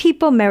many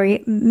people,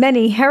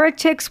 many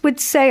heretics would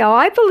say, oh,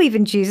 I believe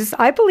in Jesus.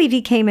 I believe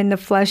he came in the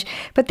flesh.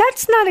 But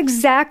that's not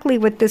exactly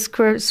what this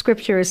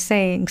scripture is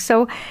saying.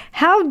 So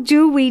how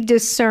do we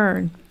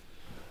discern?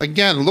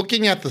 Again,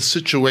 looking at the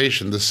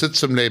situation, the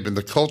Sitzum Leben,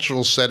 the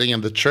cultural setting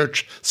and the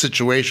church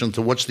situation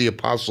to which the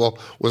apostle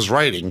was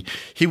writing,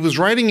 he was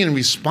writing in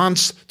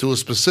response to a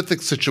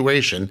specific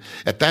situation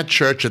at that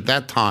church at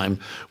that time,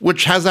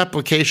 which has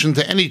application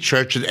to any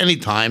church at any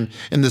time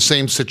in the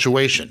same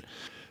situation.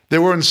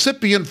 There were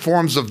incipient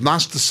forms of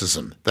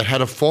Gnosticism that had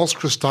a false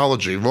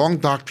Christology, wrong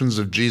doctrines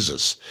of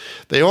Jesus.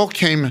 They all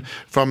came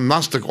from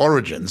Gnostic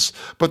origins,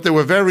 but there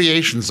were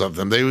variations of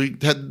them. They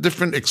had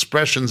different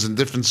expressions in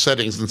different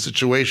settings and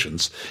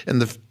situations in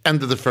the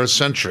end of the first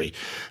century.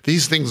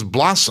 These things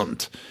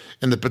blossomed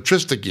in the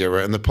patristic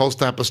era and the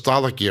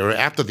post-apostolic era.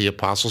 After the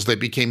apostles, they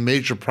became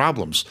major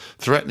problems,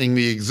 threatening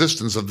the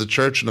existence of the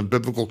church and of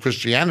biblical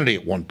Christianity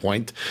at one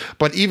point.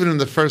 But even in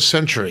the first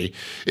century,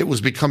 it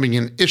was becoming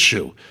an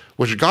issue,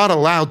 which God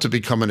allowed to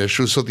become an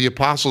issue so the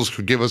apostles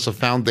could give us a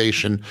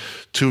foundation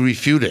to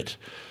refute it.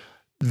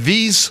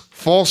 These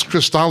false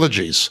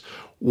Christologies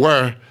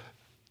were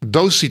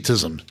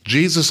Docetism.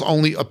 Jesus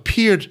only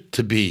appeared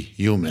to be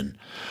human.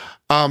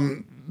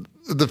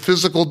 The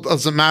physical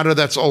doesn't matter,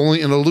 that's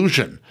only an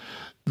illusion.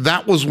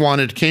 That was one.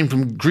 It came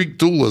from Greek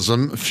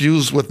dualism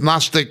fused with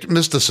Gnostic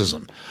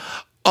mysticism.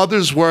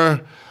 Others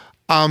were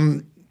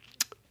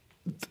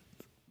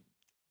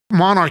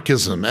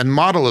monarchism and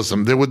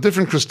modalism. There were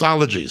different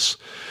Christologies.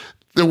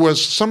 There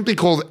was something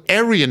called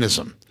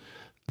Arianism.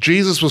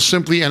 Jesus was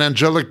simply an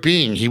angelic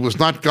being. He was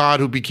not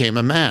God who became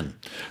a man.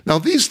 Now,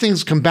 these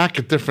things come back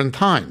at different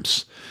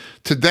times.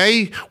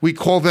 Today, we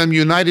call them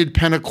United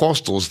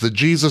Pentecostals, the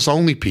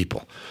Jesus-only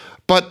people.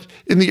 But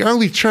in the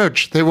early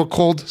church, they were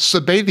called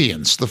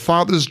Sabellians. The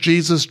Father is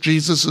Jesus,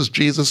 Jesus is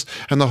Jesus,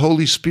 and the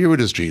Holy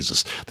Spirit is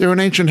Jesus. They're an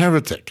ancient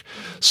heretic.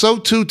 So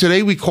too,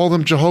 today we call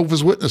them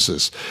Jehovah's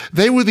Witnesses.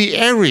 They were the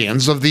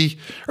Arians of the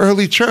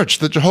early church.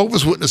 The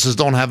Jehovah's Witnesses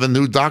don't have a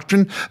new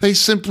doctrine. They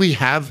simply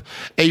have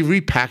a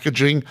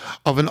repackaging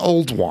of an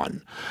old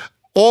one.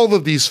 All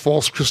of these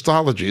false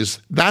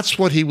Christologies, that's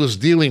what he was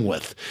dealing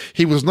with.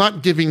 He was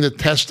not giving the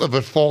test of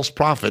a false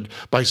prophet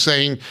by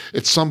saying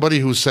it's somebody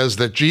who says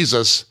that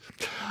Jesus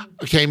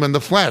came in the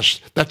flesh.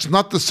 That's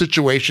not the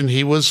situation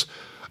he was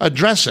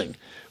addressing.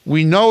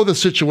 We know the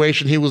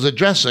situation he was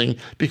addressing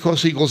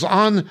because he goes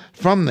on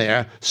from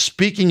there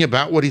speaking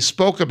about what he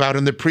spoke about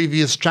in the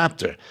previous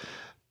chapter.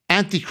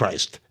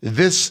 Antichrist.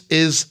 This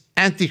is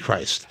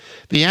Antichrist.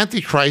 The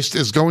Antichrist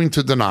is going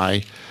to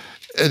deny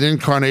an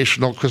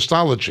incarnational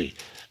Christology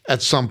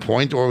at some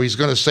point, or he's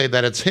going to say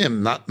that it's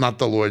him, not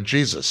the Lord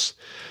Jesus.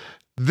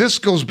 This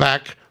goes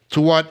back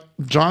to what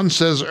John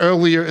says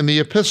earlier in the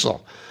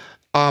epistle.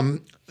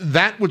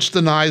 That which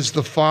denies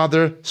the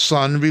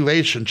father-son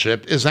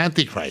relationship is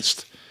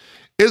Antichrist.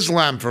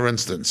 Islam, for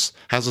instance,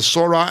 has a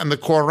surah in the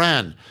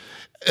Quran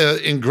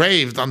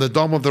engraved on the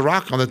Dome of the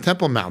Rock on the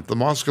Temple Mount, the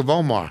Mosque of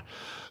Omar.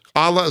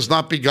 Allah is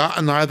not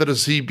begotten, neither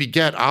does he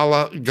beget.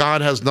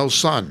 God has no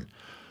son.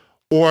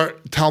 Or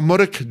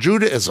Talmudic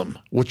Judaism,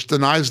 which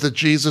denies that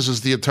Jesus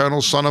is the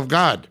eternal Son of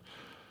God.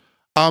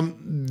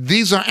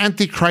 These are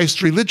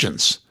Antichrist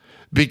religions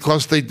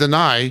because they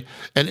deny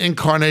an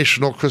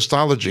incarnational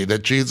Christology,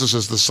 that Jesus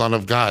is the Son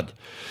of God.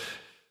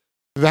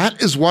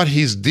 That is what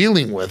he's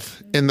dealing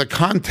with in the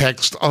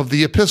context of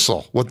the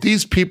epistle. What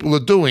these people are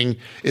doing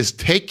is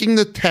taking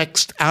the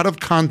text out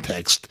of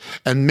context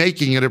and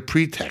making it a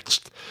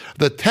pretext.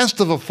 The test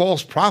of a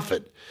false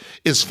prophet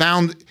is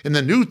found in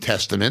the New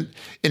Testament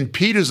in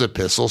Peter's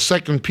epistle,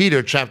 2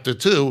 Peter chapter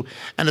 2,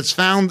 and it's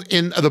found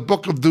in the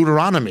book of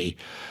Deuteronomy,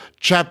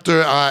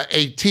 chapter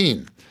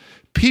 18.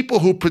 People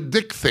who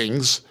predict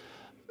things,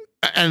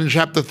 and in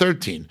chapter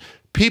 13,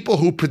 people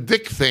who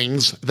predict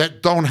things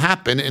that don't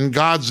happen in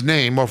God's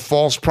name are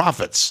false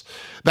prophets.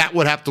 That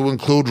would have to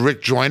include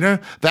Rick Joyner.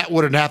 That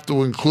would have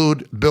to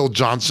include Bill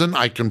Johnson.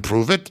 I can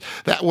prove it.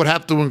 That would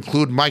have to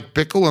include Mike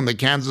Bickle and the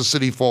Kansas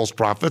City false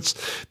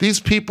prophets. These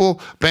people,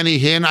 Benny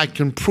Hinn, I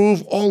can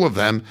prove all of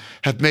them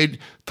have made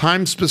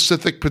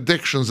time-specific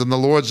predictions in the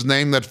Lord's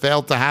name that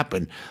failed to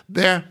happen.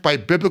 They're, by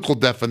biblical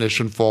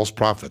definition, false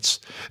prophets.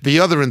 The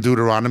other in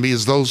Deuteronomy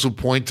is those who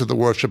point to the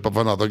worship of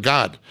another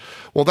god.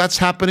 Well, that's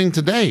happening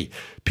today.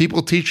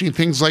 People teaching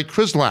things like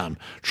Chrislam,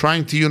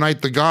 trying to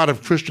unite the God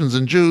of Christians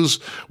and Jews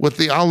with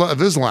the Allah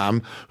of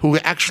Islam, who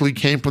actually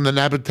came from the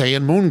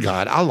Nabatean moon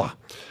god, Allah.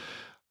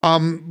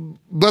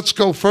 Let's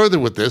go further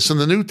with this in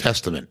the New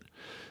Testament.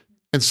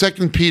 In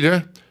 2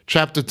 Peter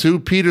chapter 2,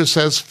 Peter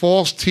says,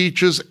 false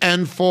teachers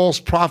and false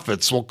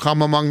prophets will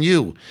come among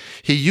you.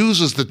 He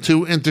uses the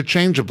two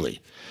interchangeably,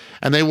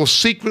 and they will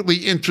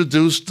secretly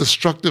introduce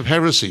destructive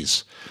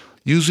heresies,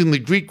 using the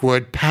Greek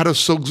word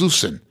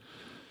patasogzousin.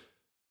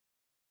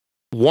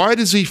 Why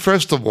does he,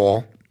 first of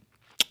all,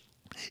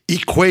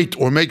 equate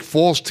or make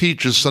false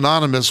teachers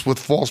synonymous with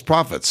false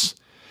prophets?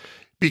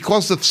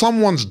 Because if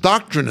someone's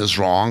doctrine is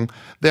wrong,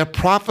 their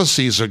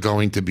prophecies are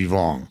going to be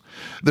wrong.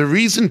 The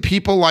reason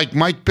people like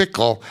Mike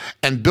Bickle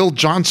and Bill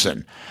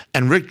Johnson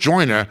and Rick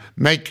Joyner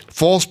make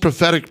false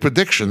prophetic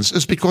predictions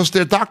is because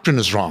their doctrine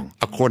is wrong,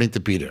 according to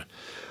Peter.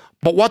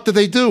 But what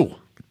do?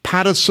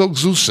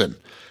 Parasogzousin.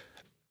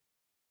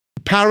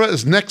 Para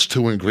is next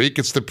to in Greek.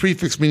 It's the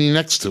prefix meaning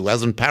next to,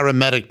 as in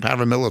paramedic,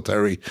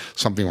 paramilitary,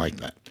 something like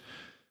that.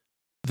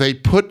 They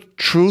put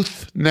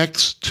truth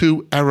next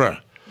to error.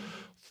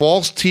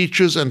 False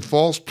teachers and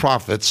false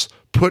prophets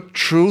put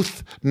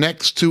truth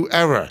next to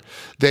error.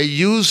 They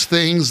use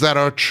things that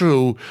are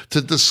true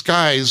to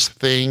disguise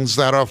things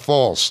that are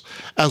false.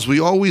 As we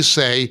always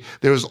say,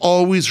 there's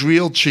always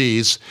real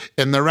cheese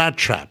in the rat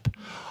trap.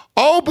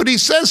 Oh, but he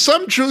says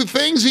some true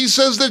things. He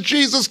says that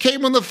Jesus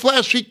came in the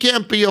flesh. He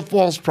can't be a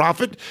false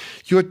prophet.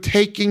 You're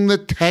taking the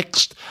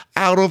text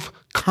out of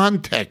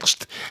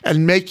context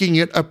and making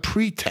it a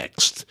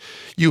pretext.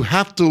 You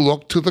have to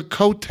look to the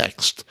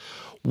co-text.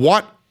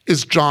 What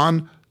is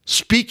John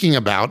speaking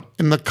about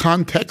in the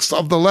context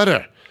of the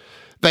letter?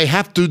 They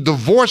have to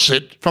divorce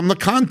it from the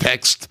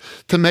context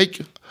to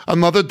make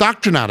another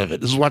doctrine out of it.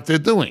 This is what they're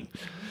doing.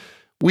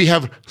 We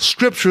have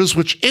scriptures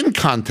which, in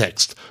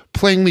context,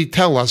 plainly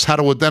tell us how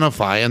to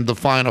identify and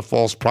define a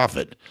false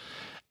prophet.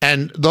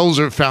 And those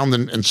are found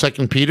in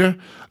 2 Peter.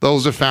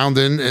 Those are found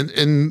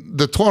in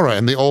the Torah,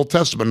 in the Old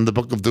Testament, in the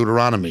book of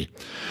Deuteronomy.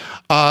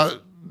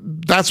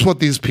 That's what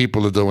these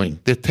people are doing.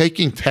 They're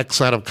taking texts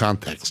out of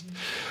context.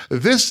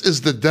 This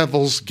is the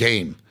devil's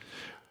game.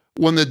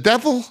 When the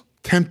devil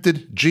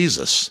tempted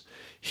Jesus,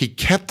 he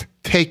kept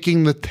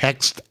taking the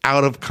text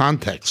out of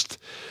context.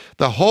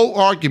 The whole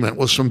argument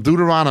was from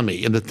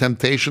Deuteronomy in the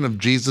temptation of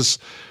Jesus.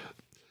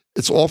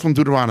 It's all from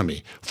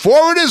Deuteronomy.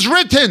 For it is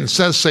written,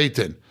 says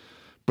Satan.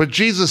 But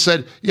Jesus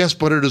said, yes,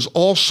 but it is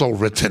also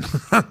written.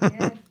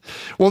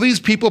 Well, these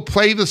people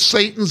play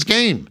Satan's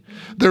game.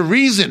 The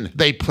reason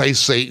they play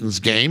Satan's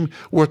game,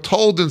 we're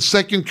told in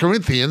 2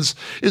 Corinthians,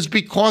 is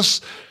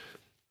because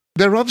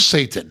they're of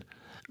Satan.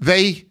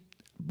 They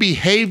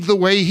behave the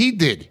way he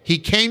did. He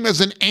came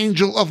as an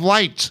angel of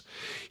light.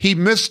 He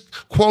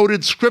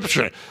misquoted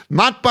scripture,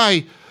 not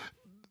by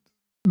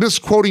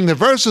misquoting the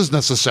verses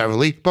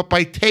necessarily, but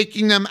by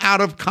taking them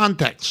out of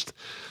context.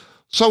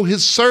 So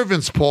his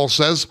servants, Paul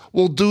says,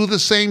 will do the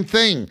same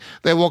thing.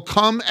 They will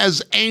come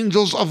as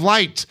angels of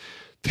light,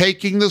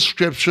 taking the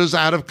scriptures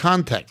out of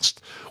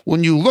context.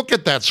 When you look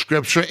at that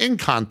scripture in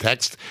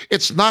context,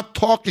 it's not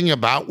talking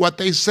about what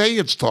they say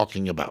it's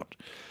talking about.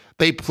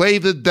 They play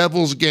the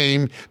devil's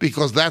game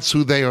because that's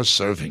who they are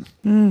serving.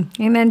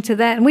 Amen to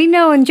that. And we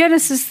know in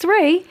Genesis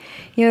 3,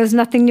 there's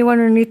nothing new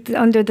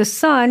under the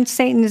sun.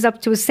 Satan is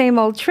up to his same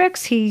old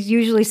tricks. He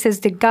usually says,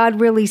 did God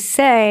really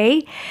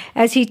say,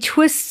 as he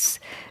twists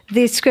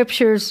the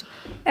scriptures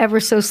ever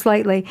so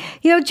slightly.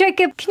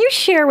 Jacob, can you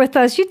share with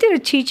us, you did a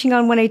teaching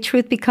on when a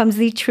truth becomes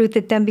the truth,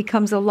 it then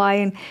becomes a lie.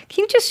 And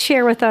can you just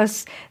share with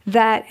us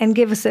that and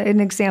give us an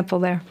example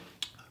there?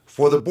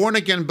 For the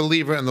born-again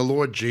believer in the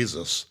Lord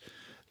Jesus,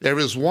 there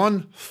is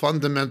one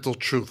fundamental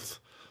truth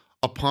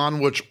upon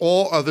which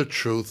all other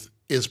truth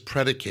is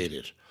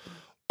predicated.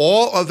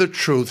 All other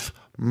truth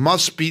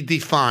must be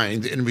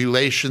defined in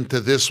relation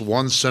to this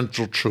one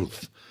central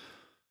truth.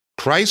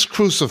 Christ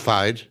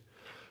crucified,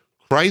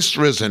 Christ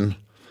risen,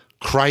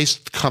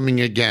 Christ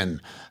coming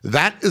again.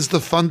 That is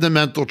the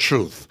fundamental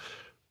truth.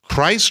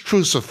 Christ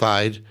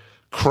crucified,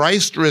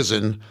 Christ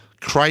risen,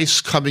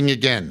 Christ coming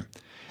again.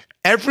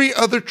 Every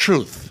other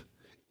truth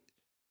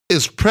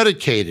is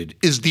predicated,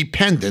 is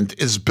dependent,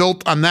 is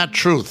built on that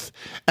truth,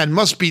 and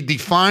must be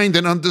defined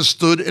and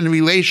understood in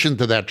relation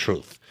to that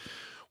truth.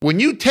 When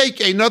you take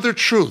another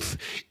truth,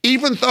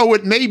 even though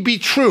it may be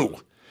true,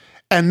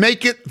 and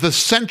make it the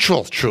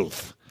central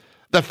truth,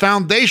 the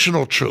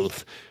foundational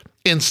truth,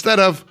 instead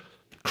of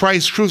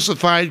Christ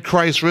crucified,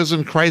 Christ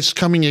risen, Christ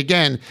coming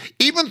again,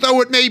 even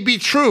though it may be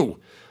true,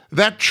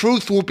 that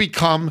truth will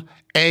become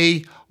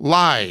a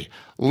lie.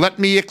 Let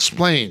me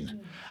explain.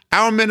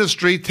 Our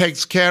ministry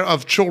takes care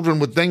of children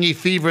with dengue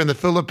fever in the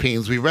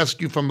Philippines. We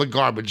rescue from the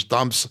garbage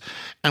dumps,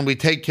 and we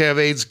take care of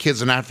AIDS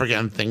kids in Africa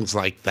and things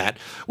like that.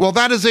 Well,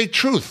 that is a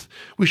truth.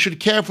 We should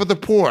care for the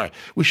poor.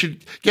 We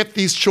should get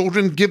these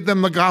children, give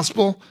them the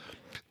gospel,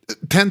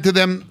 tend to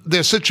them,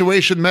 their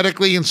situation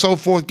medically and so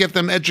forth, get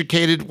them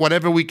educated,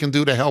 whatever we can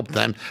do to help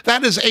them.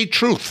 That is a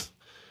truth,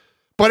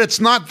 but it's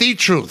not the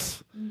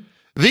truth.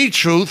 The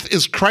truth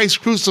is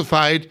Christ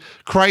crucified,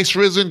 Christ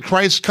risen,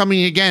 Christ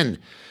coming again.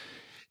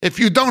 If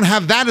you don't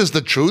have that as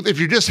the truth, if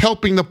you're just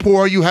helping the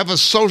poor, you have a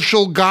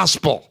social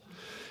gospel.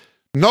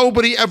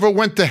 Nobody ever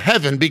went to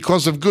heaven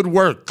because of good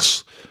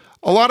works.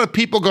 A lot of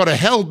people go to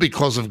hell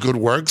because of good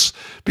works,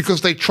 because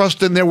they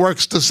trust in their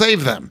works to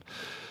save them.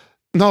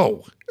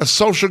 No, a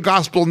social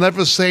gospel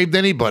never saved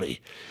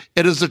anybody.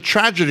 It is a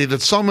tragedy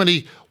that so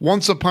many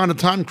once upon a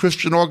time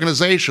Christian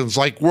organizations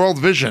like World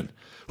Vision,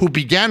 who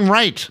began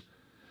right,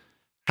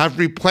 have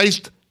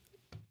replaced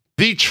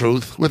the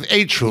truth with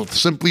a truth,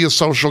 simply a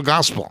social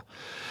gospel.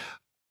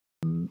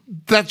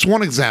 That's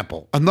one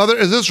example. Another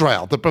is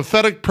Israel, the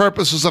prophetic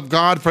purposes of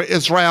God for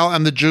Israel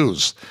and the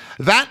Jews.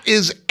 That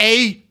is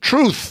a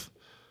truth,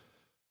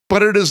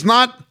 but it is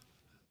not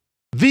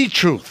the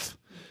truth.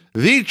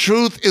 The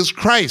truth is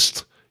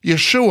Christ,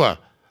 Yeshua,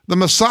 the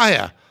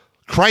Messiah,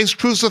 Christ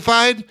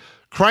crucified,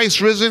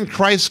 Christ risen,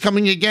 Christ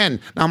coming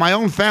again. Now, my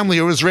own family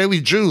are Israeli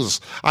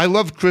Jews. I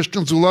love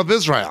Christians who love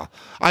Israel.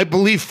 I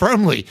believe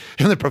firmly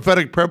in the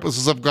prophetic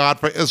purposes of God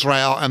for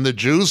Israel and the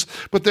Jews,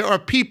 but there are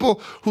people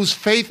whose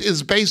faith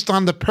is based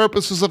on the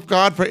purposes of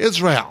God for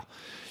Israel.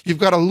 You've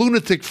got a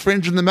lunatic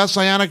fringe in the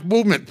Messianic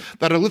movement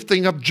that are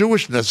lifting up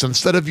Jewishness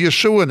instead of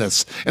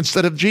Yeshua-ness,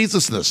 instead of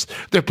Jesus-ness.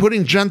 They're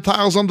putting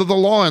Gentiles under the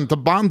law into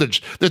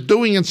bondage. They're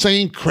doing and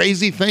saying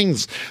crazy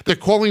things. They're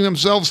calling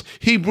themselves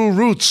Hebrew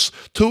roots,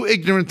 too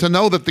ignorant to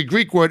know that the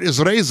Greek word is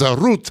reza,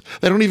 root.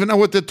 They don't even know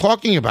what they're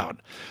talking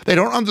about. They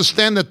don't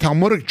understand that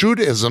Talmudic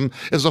Judaism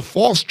is a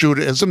false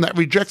Judaism that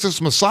rejects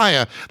this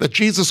Messiah that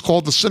Jesus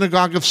called the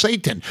synagogue of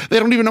Satan. They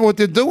don't even know what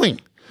they're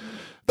doing.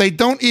 They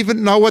don't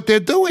even know what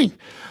they're doing.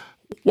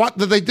 What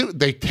do?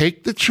 They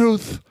take the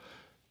truth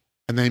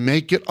and they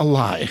make it a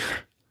lie.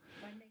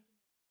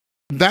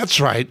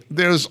 That's right.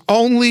 There's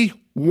only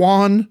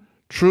one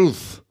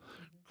truth.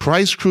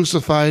 Christ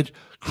crucified,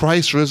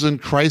 Christ risen,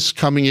 Christ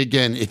coming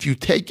again. If you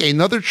take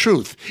another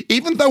truth,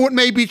 even though it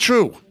may be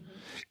true,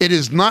 it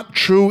is not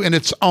true in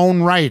its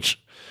own right.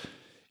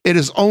 It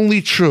is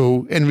only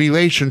true in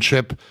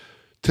relationship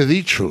to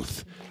the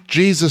truth.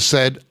 Jesus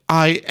said,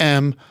 I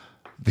am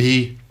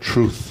the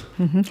truth.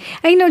 Mm-hmm.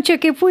 And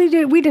Chick, if we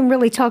didn't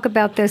really talk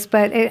about this,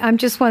 but I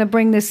just want to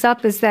bring this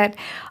up, is that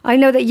I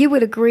know that you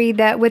would agree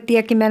that with the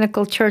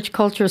ecumenical church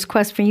culture's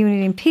quest for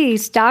unity and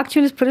peace,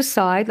 doctrine is put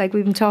aside, like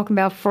we've been talking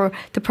about, for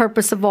the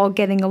purpose of all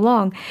getting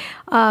along.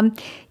 When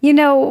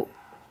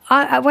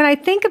I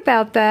think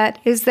about that,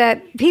 is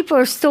that people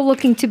are still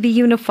looking to be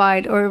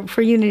unified or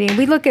for unity. And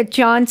we look at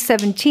John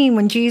 17,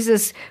 when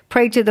Jesus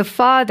prayed to the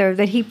Father,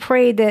 that he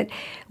prayed that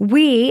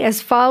we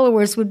as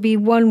followers would be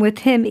one with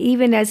him,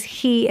 even as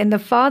he and the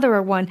Father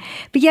are one.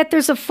 But yet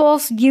there's a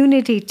false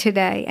unity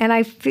today. And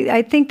I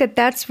think that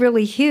that's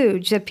really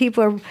huge, that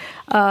people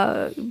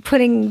are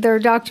putting their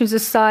doctrines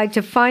aside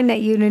to find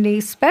that unity,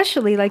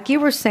 especially, like you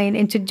were saying,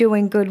 into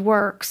doing good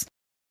works.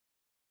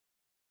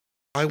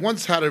 I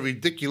once had a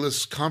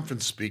ridiculous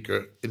conference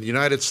speaker in the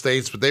United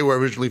States, but they were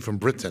originally from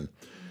Britain,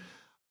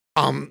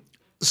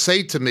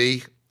 say to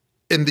me,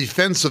 in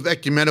defense of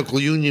ecumenical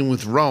union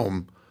with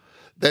Rome,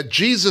 that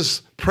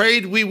Jesus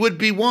prayed we would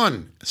be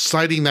one,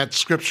 citing that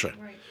scripture.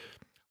 Right.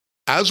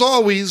 As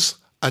always,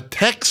 a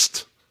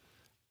text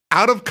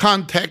out of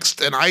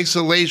context and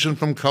isolation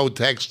from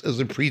context is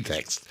a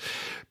pretext.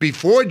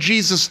 Before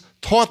Jesus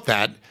taught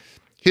that,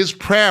 his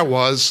prayer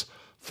was,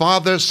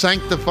 Father,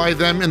 sanctify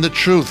them in the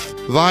truth.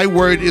 Thy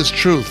word is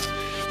truth.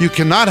 You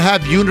cannot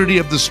have unity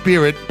of the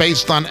Spirit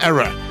based on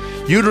error.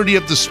 Unity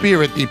of the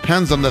Spirit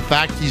depends on the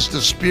fact he's the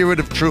Spirit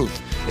of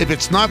truth. If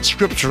it's not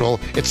scriptural,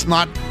 it's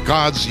not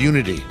God's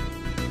unity.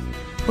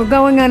 We're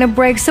going on a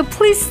break, so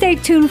please stay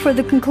tuned for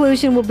the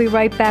conclusion. We'll be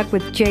right back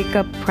with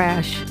Jacob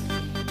Prasch.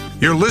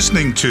 You're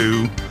listening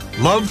to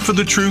Love for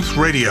the Truth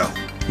Radio.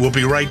 We'll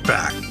be right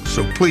back,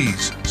 so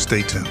please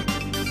stay tuned.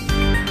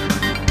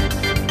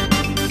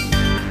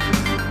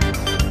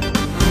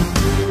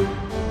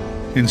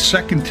 In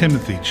 2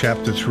 Timothy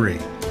chapter 3,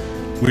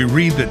 we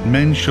read that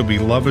men shall be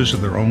lovers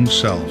of their own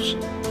selves,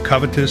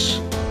 covetous,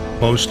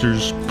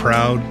 boasters,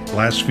 proud,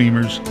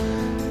 blasphemers,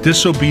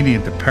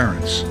 disobedient to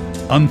parents,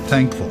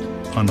 unthankful,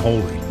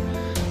 unholy,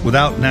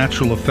 without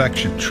natural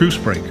affection, truce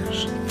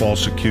breakers,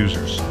 false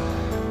accusers,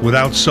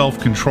 without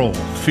self-control,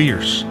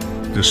 fierce,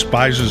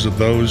 despisers of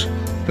those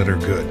that are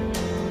good,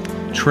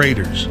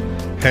 traitors,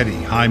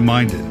 heady,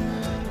 high-minded,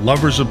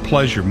 lovers of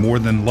pleasure more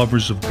than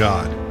lovers of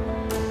God,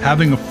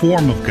 having a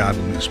form of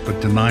godliness,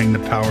 but denying the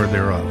power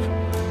thereof.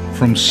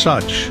 From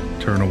such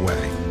turn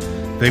away.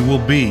 They will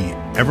be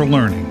ever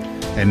learning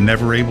and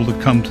never able to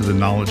come to the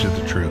knowledge of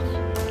the truth.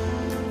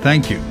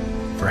 Thank you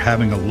for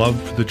having a love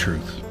for the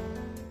truth.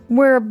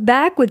 We're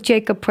back with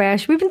Jacob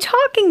Prasch. We've been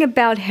talking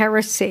about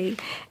heresy,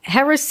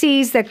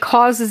 heresies that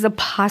causes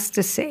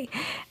apostasy.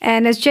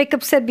 And as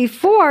Jacob said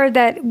before,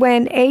 that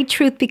when a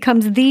truth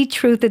becomes the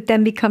truth, it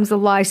then becomes a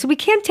lie. So we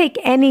can't take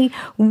any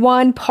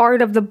one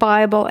part of the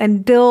Bible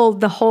and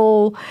build the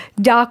whole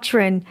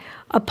doctrine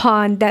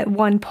upon that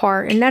one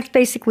part. And that's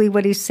basically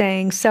what he's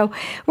saying. So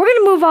we're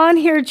going to move on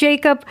here,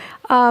 Jacob.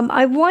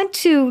 I want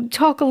to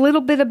talk a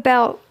little bit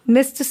about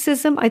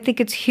mysticism. I think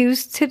it's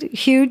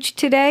huge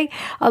today.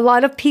 A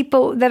lot of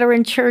people that are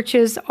in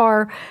churches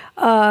are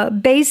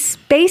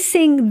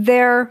basing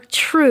their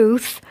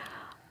truth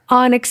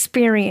on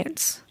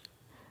experience.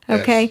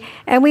 Okay. Yes.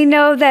 And we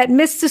know that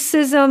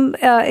mysticism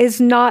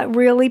is not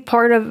really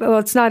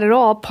it's not at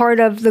all part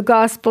of the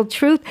gospel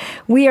truth.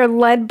 We are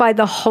led by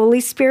the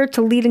Holy Spirit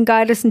to lead and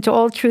guide us into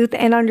all truth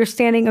and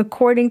understanding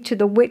according to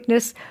the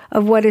witness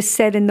of what is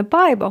said in the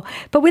Bible.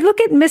 But we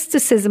look at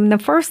mysticism, and the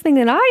first thing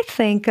that I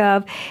think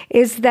of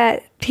is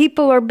that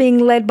people are being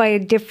led by a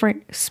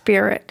different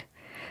spirit.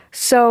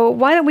 So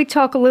why don't we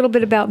talk a little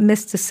bit about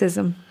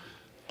mysticism?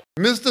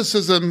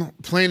 Mysticism,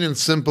 plain and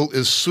simple,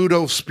 is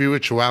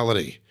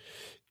pseudo-spirituality.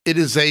 it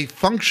is a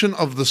function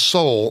of the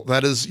soul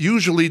that is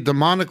usually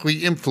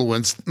demonically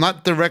influenced,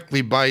 not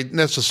directly by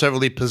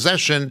necessarily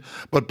possession,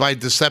 but by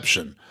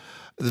deception.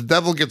 The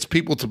devil gets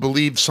people to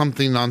believe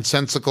something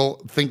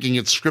nonsensical, thinking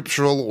it's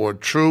scriptural or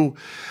true,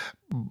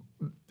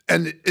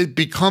 and it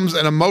becomes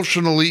an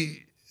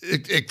emotionally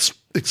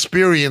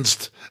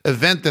experienced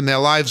event in their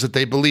lives that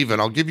they believe in.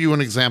 I'll give you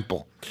an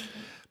example.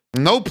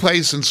 No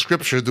place in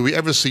Scripture do we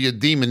ever see a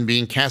demon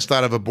being cast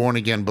out of a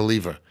born-again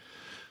believer.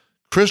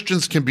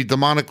 Christians can be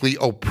demonically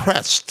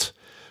oppressed,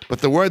 but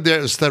the word there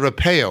is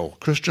therapeo.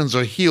 Christians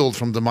are healed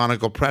from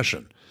demonic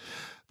oppression.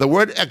 The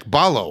word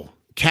ekbalo,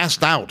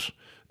 cast out,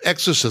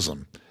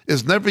 exorcism,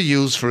 is never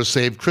used for a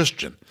saved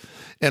Christian.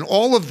 And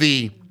all of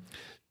the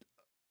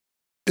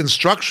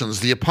instructions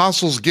the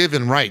apostles give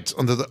and write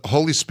under the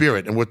Holy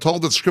Spirit, and we're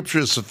told that Scripture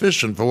is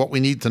sufficient for what we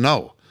need to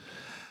know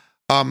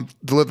to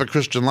live a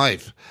Christian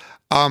life.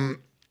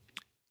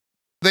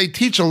 They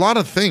teach a lot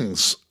of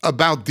things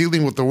about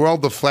dealing with the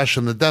world, the flesh,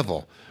 and the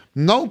devil.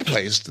 No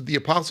place did the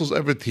apostles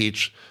ever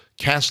teach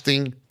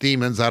casting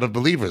demons out of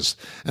believers.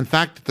 In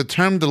fact, the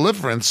term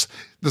deliverance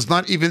does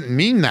not even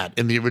mean that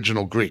in the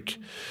original Greek.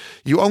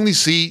 You only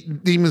see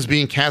demons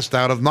being cast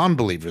out of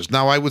non-believers.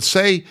 Now, I would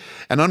say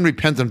an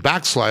unrepentant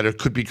backslider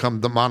could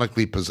become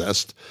demonically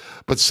possessed,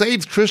 but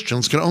saved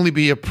Christians can only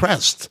be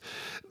oppressed,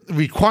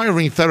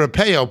 requiring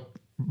therapeo,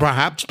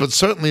 perhaps, but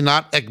certainly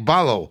not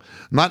ekbalo,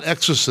 not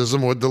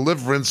exorcism or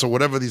deliverance or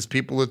whatever these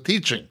people are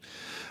teaching.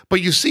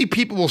 But you see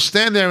people will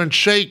stand there and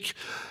shake,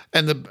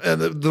 and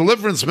the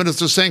deliverance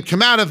minister saying,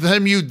 "Come out of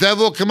him, you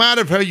devil, come out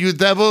of her, you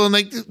devil," and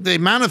they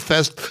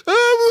manifest.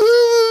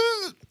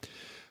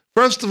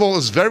 First of all,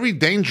 it's very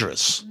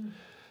dangerous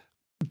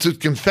to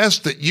confess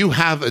that you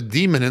have a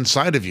demon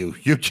inside of you.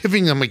 You're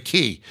giving them a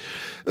key.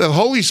 The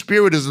Holy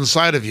Spirit is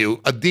inside of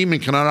you. A demon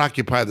cannot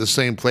occupy the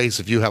same place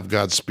if you have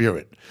God's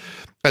Spirit.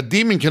 A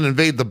demon can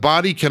invade the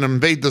body, can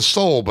invade the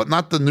soul, but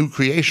not the new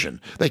creation.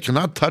 They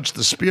cannot touch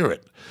the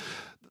spirit,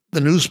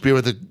 the new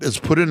spirit that is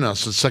put in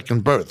us at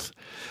second birth.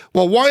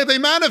 Well, why are they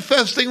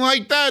manifesting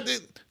like that?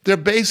 They're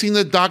basing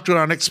the doctrine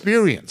on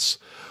experience.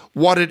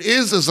 What it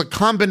is a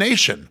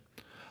combination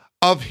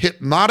of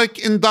hypnotic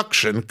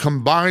induction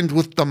combined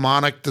with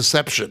demonic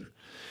deception.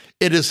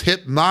 It is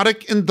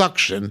hypnotic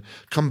induction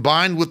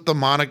combined with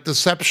demonic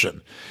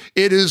deception.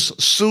 It is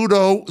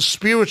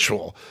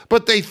pseudo-spiritual,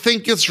 but they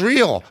think it's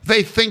real.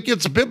 They think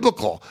it's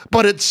biblical,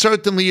 but it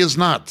certainly is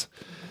not.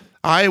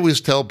 I always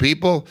tell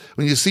people,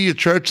 when you see a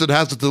church that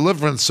has a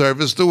deliverance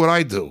service, do what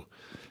I do.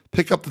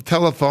 Pick up the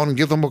telephone and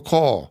give them a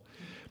call.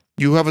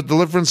 You have a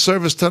deliverance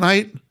service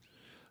tonight?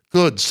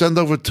 Good. Send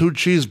over 2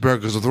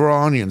 cheeseburgers with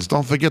raw onions.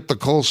 Don't forget the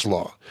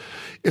coleslaw.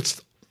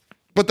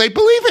 But they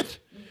believe it.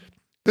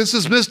 This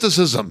is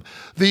mysticism,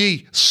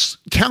 the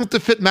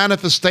counterfeit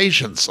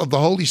manifestations of the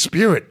Holy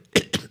Spirit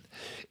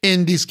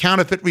in these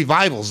counterfeit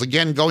revivals,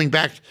 again, going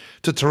back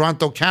to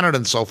Toronto, Canada,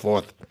 and so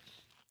forth,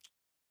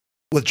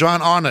 with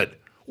John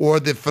Arnott, or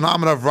the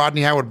phenomena of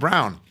Rodney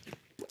Howard-Browne.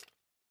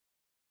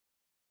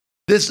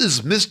 This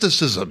is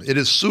mysticism. It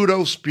is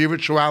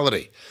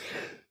pseudo-spirituality.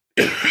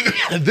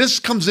 This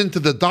comes into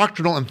the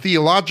doctrinal and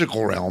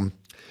theological realm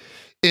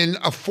in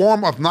a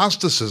form of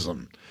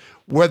Gnosticism,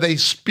 where they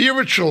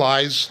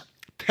spiritualize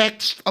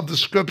text of the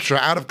Scripture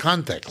out of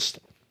context.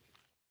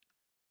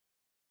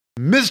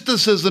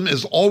 Mysticism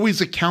is always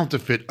a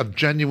counterfeit of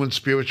genuine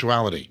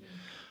spirituality.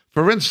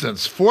 For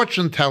instance,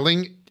 fortune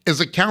telling is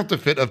a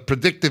counterfeit of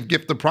predictive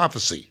gift of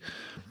prophecy.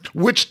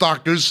 Witch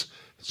doctors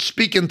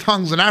speak in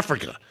tongues in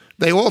Africa.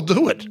 They all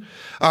do it.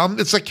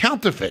 It's a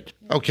counterfeit,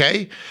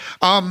 okay?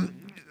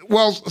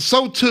 Well,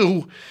 so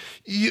too,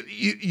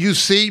 you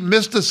see,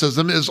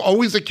 mysticism is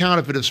always a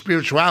counterfeit of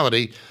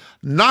spirituality.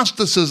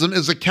 Gnosticism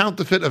is a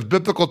counterfeit of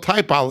biblical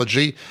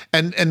typology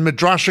and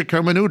midrashic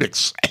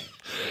hermeneutics,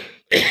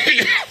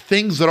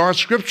 things that are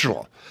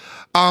scriptural.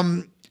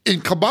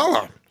 In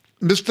Kabbalah,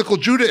 mystical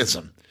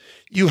Judaism,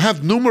 you have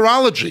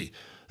numerology.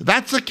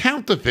 That's a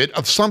counterfeit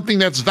of something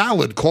that's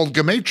valid, called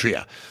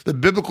gematria, the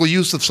biblical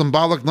use of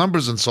symbolic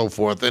numbers and so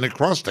forth, and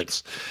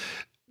acrostics.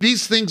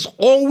 These things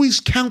always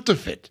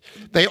counterfeit.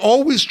 They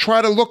always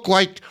try to look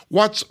like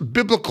what's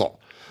biblical.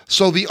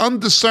 So the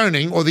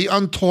undiscerning or the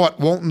untaught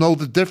won't know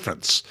the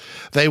difference.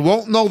 They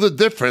won't know the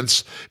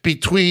difference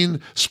between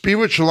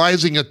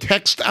spiritualizing a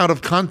text out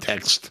of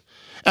context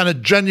and a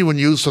genuine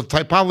use of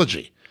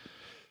typology.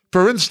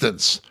 For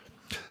instance,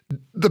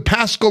 the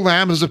Paschal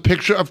Lamb is a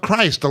picture of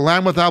Christ. The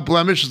Lamb without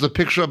blemish is a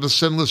picture of the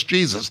sinless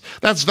Jesus.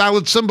 That's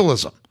valid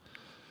symbolism.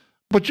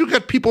 But you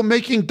got people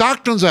making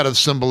doctrines out of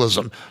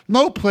symbolism.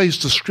 No place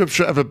does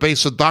Scripture ever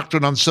base a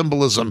doctrine on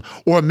symbolism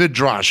or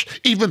midrash,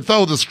 even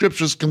though the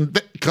Scriptures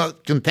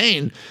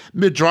contain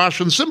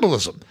midrash and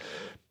symbolism.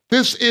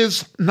 This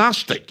is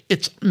Gnostic.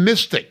 It's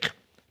mystic.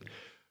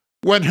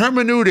 When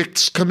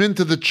hermeneutics come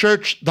into the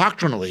church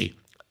doctrinally,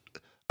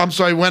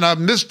 when a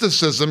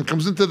mysticism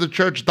comes into the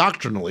church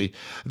doctrinally,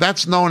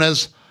 that's known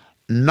as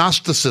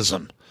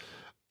Gnosticism.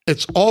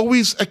 It's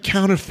always a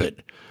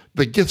counterfeit.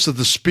 The gifts of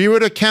the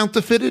Spirit are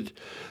counterfeited.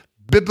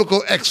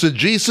 biblical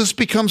exegesis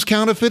becomes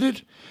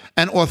counterfeited,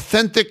 and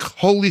authentic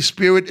Holy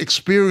Spirit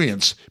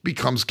experience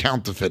becomes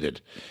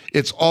counterfeited.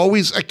 It's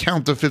always a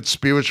counterfeit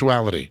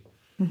spirituality.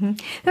 Mm-hmm.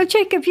 Now,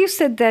 Jacob, you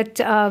said that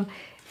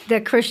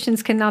that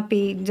Christians cannot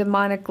be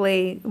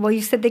demonically, well,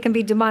 you said they can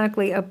be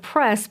demonically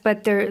oppressed,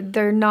 but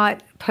they're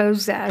not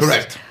possessed.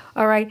 Correct.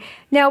 All right.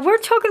 Now, we're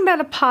talking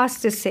about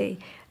apostasy.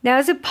 Now,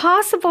 is it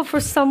possible for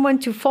someone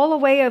to fall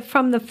away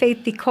from the faith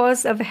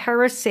because of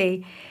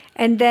heresy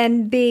and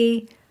then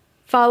be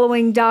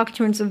following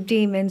doctrines of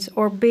demons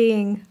or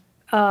being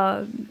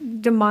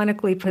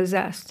demonically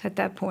possessed at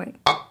that point?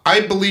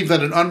 I believe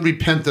that an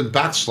unrepentant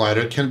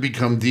backslider can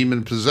become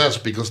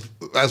demon-possessed because,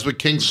 as with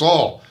King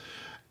Saul,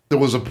 there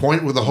was a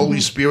point where the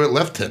Holy Spirit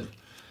left him.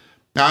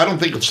 Now, I don't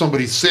think if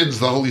somebody sins,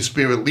 the Holy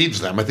Spirit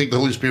leaves them. I think the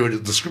Holy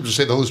Spirit, the scriptures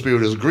say the Holy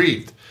Spirit is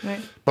grieved. Right.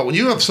 But when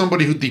you have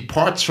somebody who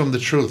departs from the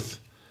truth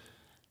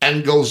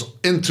and goes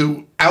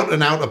into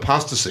out-and-out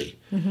apostasy,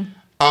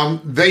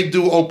 they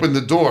do open the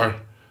door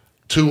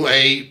to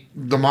a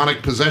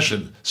demonic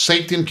possession.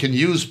 Satan can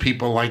use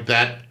people like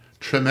that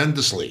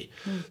tremendously.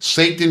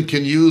 Satan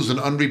can use an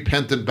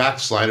unrepentant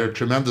backslider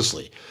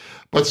tremendously.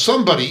 But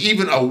somebody,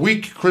 even a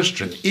weak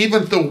Christian,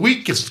 even the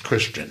weakest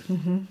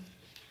Christian,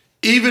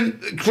 even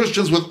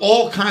Christians with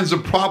all kinds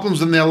of problems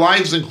in their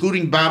lives,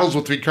 including battles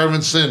with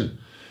recurrent sin,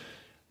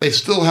 they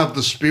still have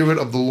the Spirit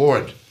of the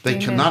Lord. They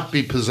cannot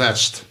be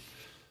possessed.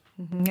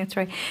 That's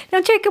right. Now,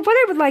 Jacob, what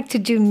I would like to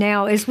do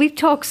now is we've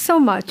talked so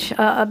much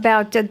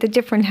about the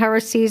different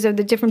heresies or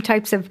the different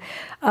types of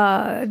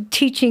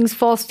teachings,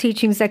 false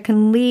teachings that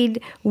can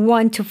lead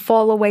one to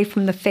fall away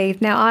from the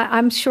faith. Now,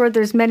 I'm sure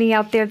there's many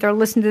out there that are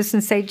listening to this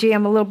and say, gee,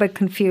 I'm a little bit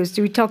confused.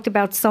 We talked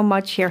about so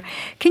much here.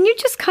 Can you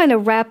just kind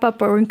of wrap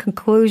up or in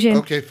conclusion?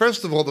 Okay,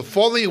 first of all, the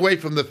falling away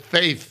from the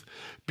faith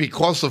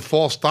because of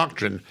false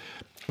doctrine,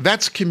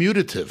 that's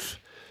commutative.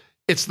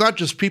 It's not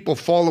just people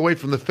fall away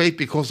from the faith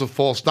because of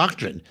false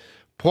doctrine.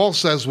 Paul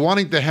says,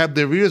 wanting to have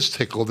their ears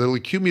tickled, they'll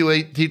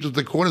accumulate teachers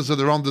the corners of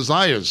their own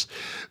desires.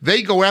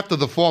 They go after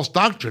the false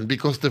doctrine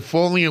because they're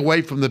falling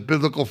away from the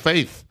biblical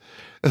faith.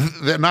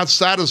 They're not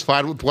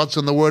satisfied with what's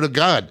in the Word of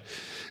God.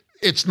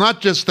 It's not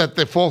just that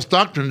their false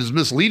doctrine is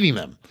misleading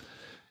them.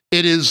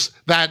 It is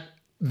that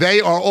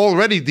they are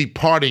already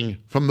departing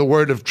from the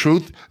word of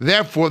truth,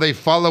 therefore they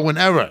follow in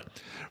error.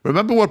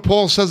 Remember what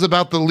Paul says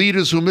about the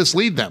leaders who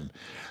mislead them.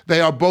 They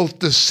are both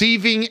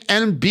deceiving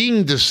and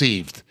being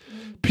deceived.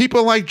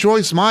 People like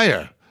Joyce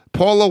Meyer,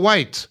 Paula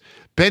White,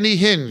 Benny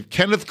Hinn,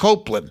 Kenneth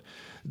Copeland,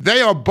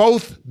 they are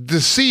both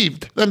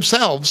deceived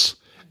themselves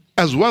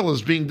as well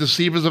as being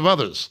deceivers of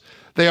others.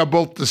 They are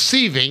both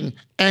deceiving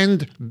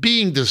and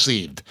being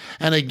deceived.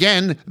 And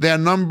again, their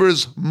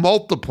numbers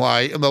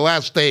multiply in the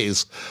last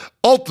days,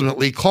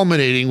 ultimately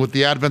culminating with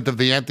the advent of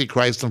the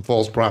Antichrist and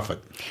false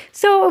prophet.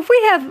 So if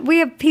we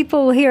have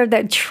people here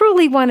that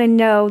truly want to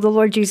know the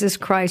Lord Jesus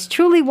Christ,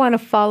 truly want to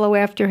follow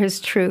after his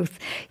truth,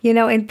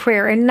 in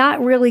prayer, and not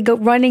really go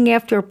running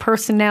after a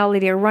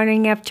personality or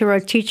running after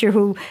a teacher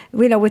who,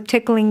 with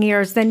tickling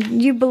ears, then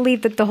you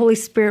believe that the Holy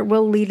Spirit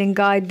will lead and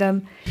guide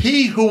them.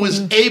 He who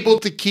is able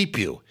to keep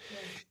you.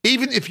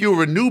 Even if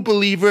you're a new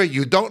believer,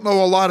 you don't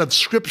know a lot of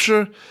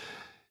scripture,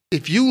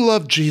 if you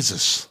love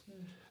Jesus,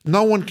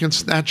 no one can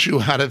snatch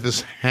you out of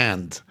his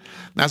hand.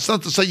 That's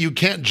not to say you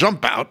can't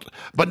jump out,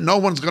 but no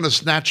one's going to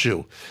snatch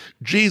you.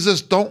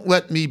 Jesus, don't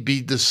let me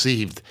be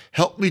deceived.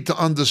 Help me to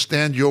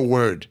understand your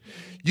word.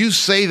 You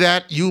say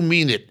that, you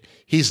mean it.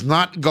 He's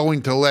not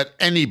going to let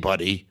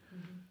anybody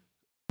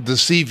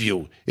deceive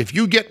you. If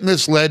you get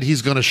misled,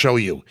 he's going to show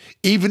you,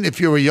 even if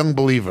you're a young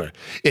believer.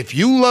 If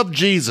you love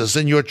Jesus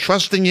and you're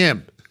trusting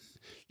him,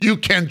 you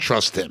can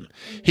trust him.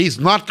 He's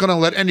not going to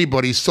let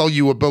anybody sell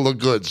you a bill of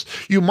goods.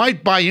 You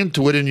might buy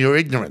into it in your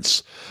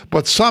ignorance,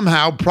 but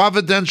somehow,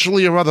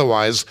 providentially or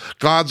otherwise,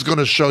 God's going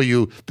to show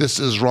you this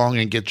is wrong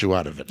and get you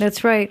out of it.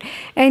 That's right.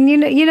 And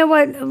you know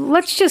what?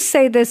 Let's just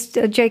say this,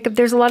 Jacob.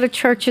 There's a lot of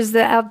churches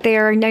out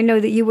there, and I know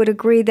that you would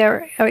agree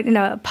they're in an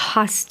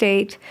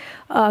apostate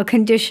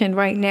condition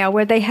right now,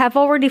 where they have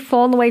already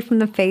fallen away from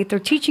the faith. They're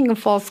teaching a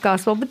false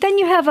gospel. But then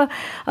you have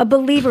a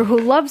believer who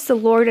loves the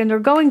Lord, and they're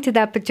going to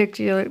that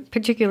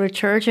particular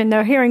church, and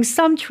they're hearing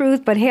some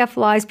truth but half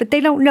lies, but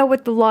they don't know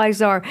what the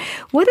lies are.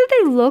 What do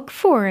they look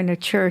for in a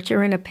church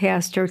or in a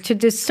pastor to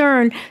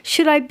discern,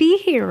 should I be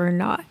here or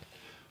not?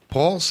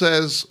 Paul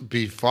says,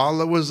 be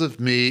followers of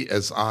me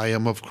as I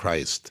am of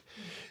Christ.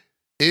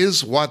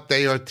 Is what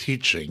they are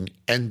teaching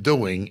and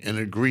doing in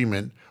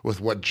agreement with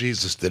what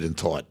Jesus did and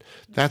taught?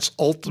 That's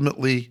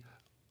ultimately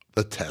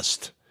the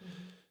test.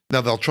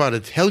 Now, they'll try to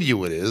tell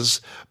you it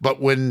is,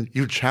 but when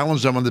you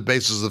challenge them on the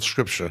basis of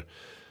Scripture,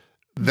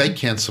 they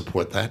can't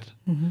support that.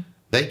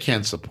 They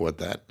can't support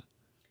that.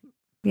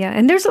 Yeah,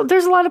 and there's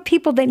a lot of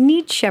people that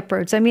need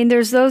shepherds. I mean,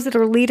 there's those that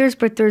are leaders,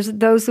 but there's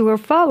those who are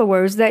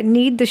followers that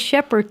need the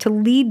shepherd to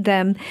lead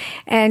them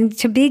and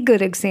to be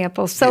good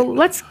examples. So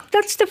let's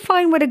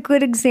define what a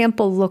good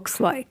example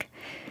looks like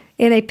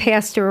in a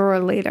pastor or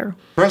a leader.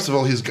 First of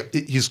all,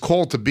 he's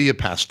called to be a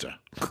pastor.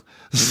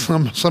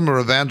 Some are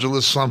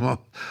evangelists, some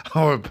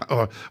are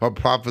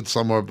prophets,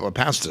 some are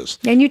pastors.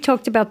 And you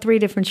talked about 3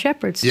 different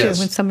shepherds, Yes.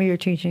 too, in some of your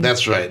teachings.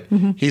 That's right.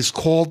 He's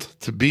called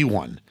to be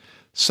one.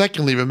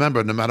 Secondly,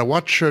 remember, no matter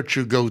what church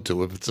you go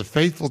to, if it's a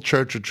faithful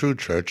church or true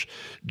church,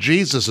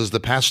 Jesus is the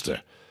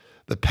pastor.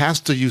 The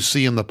pastor you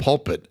see in the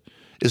pulpit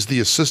is the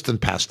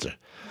assistant pastor.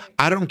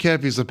 I don't care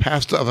if he's a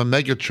pastor of a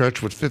mega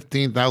church with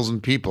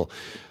 15,000 people.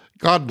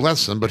 God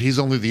bless him, but he's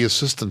only the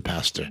assistant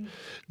pastor.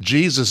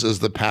 Jesus is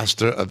the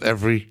pastor of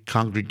every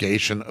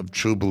congregation of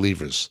true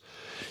believers.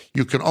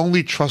 You can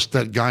only trust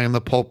that guy in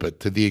the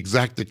pulpit to the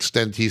exact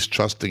extent he's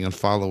trusting and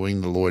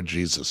following the Lord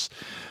Jesus.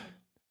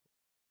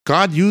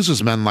 God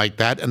uses men like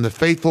that, and the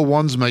faithful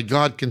ones, may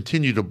God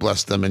continue to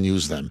bless them and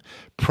use them.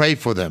 Pray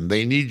for them.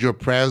 They need your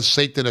prayers.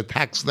 Satan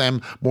attacks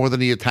them more than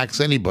he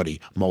attacks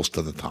anybody most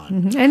of the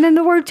time. And then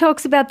the word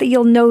talks about that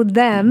you'll know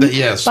them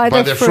Yes, by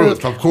by their their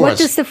fruit, of course. What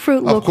does the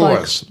fruit look like? Of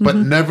course, but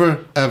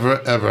never,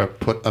 ever, ever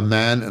put a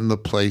man in the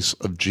place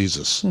of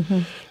Jesus.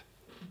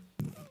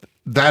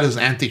 That is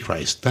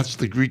Antichrist. That's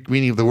the Greek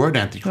meaning of the word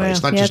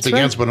Antichrist, Well, not yeah, just that's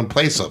against, right. but in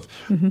place of.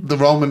 The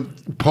Roman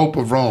Pope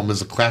of Rome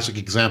is a classic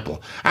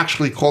example,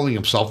 actually calling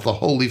himself the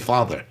Holy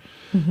Father.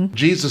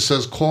 Jesus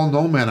says, call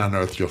no man on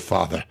earth your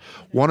father.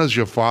 One is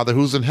your Father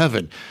who's in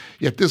heaven.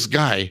 Yet this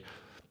guy,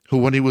 who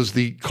when he was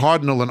the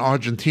cardinal in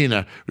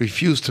Argentina,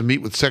 refused to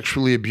meet with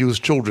sexually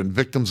abused children,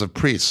 victims of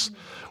priests,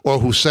 or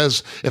who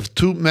says, if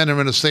 2 men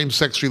are in a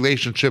same-sex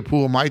relationship,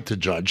 who am I to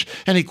judge?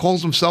 And he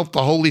calls himself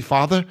the Holy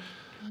Father,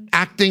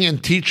 acting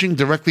and teaching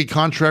directly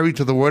contrary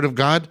to the word of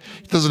God.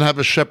 He doesn't have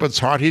a shepherd's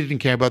heart. He didn't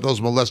care about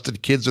those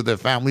molested kids or their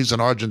families in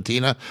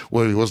Argentina,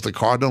 where he was the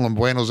cardinal in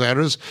Buenos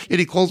Aires. Yet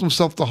he calls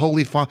himself the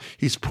Holy Father.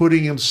 He's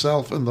putting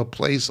himself in the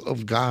place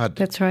of God.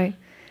 That's right.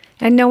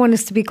 And no one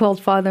is to be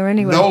called father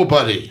anyway.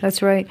 Nobody.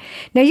 That's right.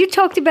 Now, you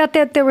talked about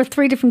that there were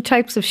 3 different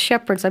types of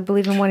shepherds, I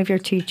believe, in one of your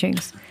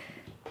teachings.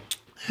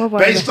 What were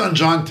Based they? on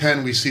John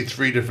 10, we see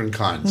 3 different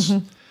kinds.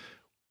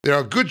 There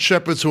are good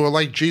shepherds who are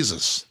like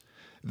Jesus.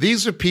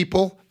 These are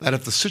people that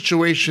if the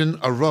situation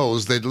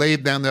arose, they'd lay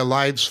down their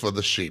lives for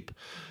the sheep.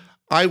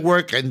 I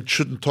work, and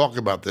shouldn't talk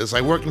about this, I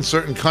work in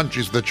certain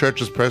countries where the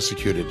church is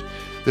persecuted.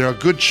 There are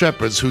good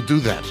shepherds who do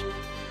that.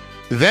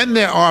 Then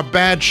there are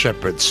bad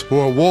shepherds who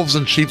are wolves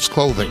in sheep's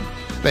clothing.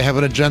 They have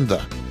an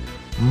agenda.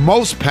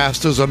 Most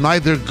pastors are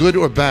neither good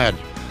or bad.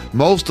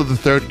 Most of the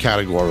 3rd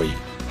category,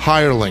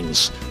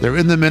 hirelings. They're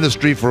in the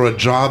ministry for a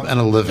job and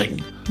a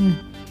living.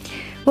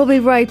 We'll be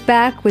right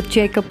back with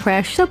Jacob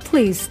Prasch, so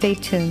please stay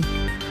tuned.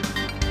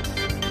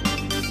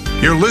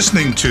 You're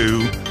listening to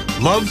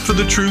Love for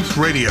the Truth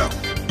Radio.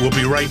 We'll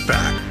be right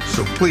back,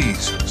 so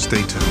please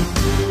stay tuned.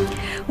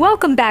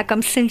 Welcome back.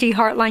 I'm Cindy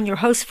Hartline, your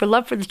host for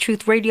Love for the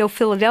Truth Radio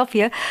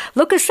Philadelphia.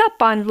 Look us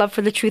up on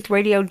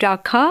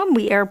loveforthetruthradio.com.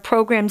 We air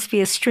programs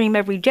via stream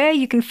every day.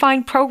 You can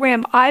find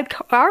program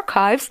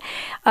archives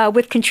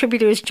with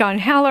contributors John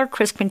Haller,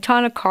 Chris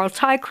Quintana, Carl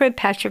Tykrib,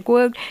 Patrick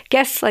Wood,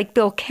 guests like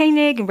Bill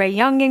Koenig, Ray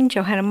Youngin,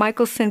 Johanna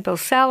Michelson, Bill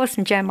Salas,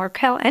 and Jan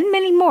Markell, and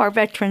many more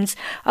veterans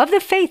of the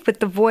faith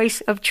with the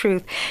voice of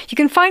truth. You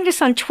can find us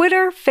on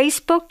Twitter,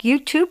 Facebook,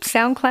 YouTube,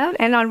 SoundCloud,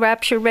 and on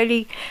Rapture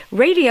Ready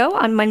Radio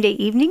on Monday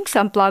evenings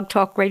on Blog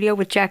Talk Radio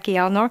with Jackie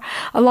Alnor,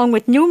 along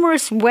with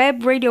numerous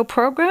web radio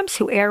programs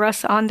who air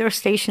us on their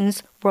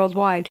stations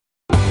worldwide.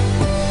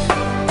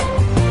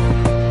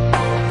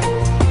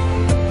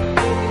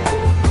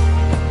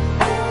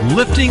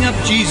 Lifting up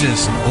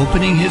Jesus,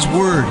 opening His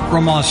Word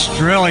from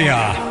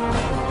Australia,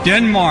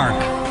 Denmark,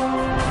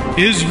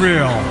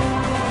 Israel,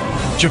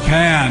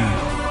 Japan,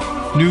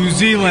 New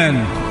Zealand,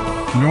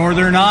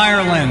 Northern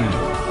Ireland,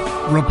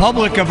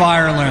 Republic of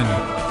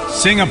Ireland,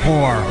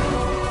 Singapore,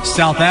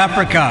 South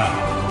Africa,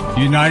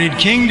 United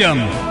Kingdom,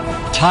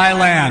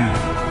 Thailand,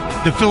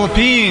 the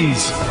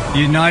Philippines, the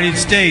United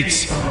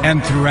States,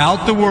 and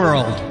throughout the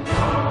world.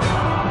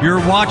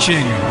 You're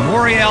watching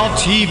Moriel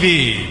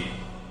TV.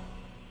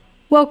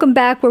 Welcome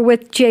back. We're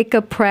with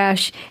Jacob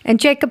Prasch. And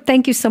Jacob,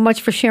 thank you so much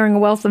for sharing a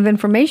wealth of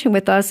information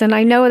with us. And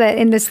I know that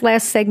in this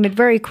last segment,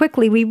 very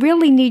quickly, we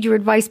really need your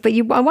advice. But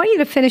I want you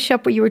to finish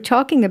up what you were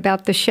talking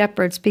about, the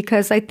shepherds,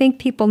 because I think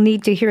people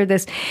need to hear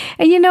this.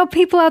 And you know,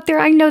 people out there,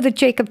 I know that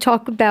Jacob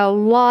talked about a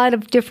lot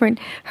of different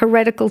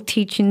heretical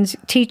teachings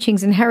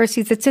and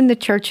heresies that's in the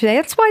church today.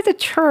 That's why the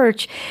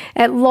church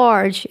at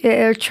large,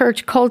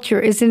 church culture,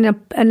 is in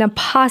an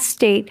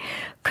apostate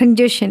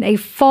condition, a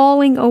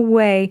falling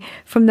away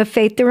from the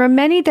faith. There are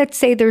many that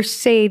say they're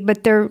saved,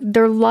 but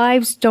their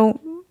lives don't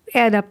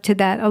add up to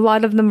that. A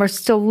lot of them are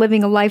still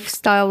living a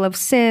lifestyle of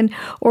sin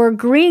or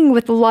agreeing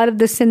with a lot of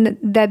the sin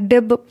that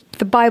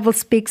the Bible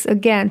speaks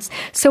against.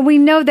 So we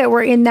know that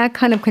we're in that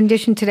kind of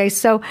condition today.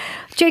 So,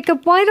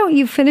 Jacob, why don't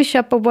you finish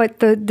up with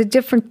what the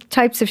different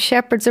types of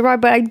shepherds there are?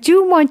 But I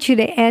do want you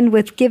to end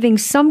with giving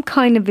some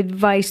kind of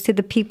advice to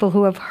the people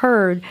who have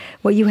heard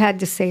what you had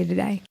to say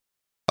today.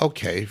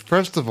 Okay,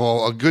 first of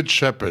all, a good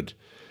shepherd.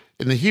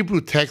 In the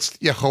Hebrew text,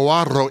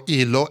 Yehovah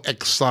ro'i lo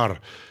eksar.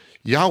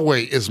 Yahweh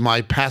is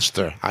my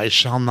pastor, I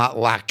shall not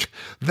lack.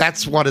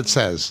 That's what it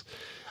says.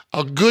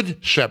 A good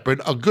shepherd,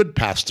 a good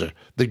pastor.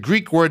 The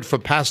Greek word for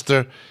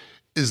pastor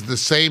is the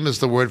same as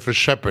the word for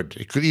shepherd.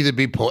 It could either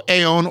be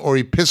poeon or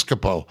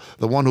episkopo,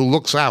 the one who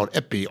looks out,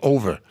 epi,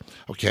 over,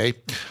 okay?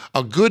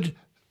 A good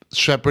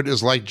shepherd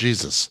is like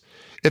Jesus.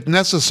 If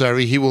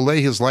necessary, he will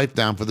lay his life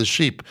down for the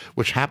sheep,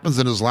 which happens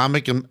in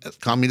Islamic and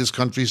communist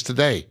countries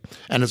today,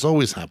 and it's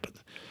always happened.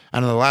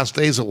 And in the last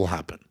days it will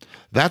happen.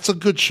 That's a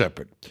good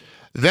shepherd.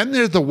 Then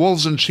there's the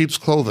wolves in sheep's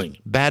clothing,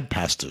 bad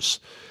pastors.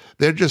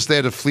 They're just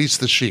there to fleece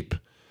the sheep.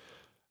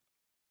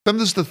 Then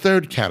there's the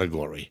third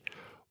category,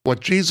 what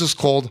Jesus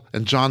called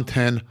in John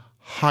 10,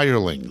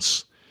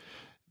 hirelings.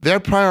 Their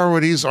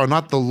priorities are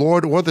not the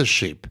Lord or the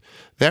sheep.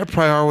 Their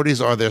priorities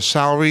are their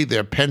salary,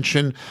 their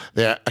pension,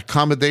 their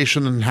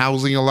accommodation and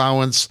housing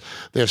allowance,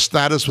 their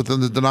status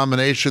within the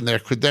denomination, their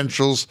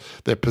credentials,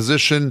 their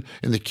position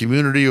in the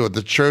community or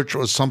the church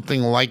or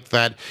something like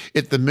that.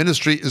 If the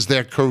ministry is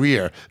their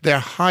career, they're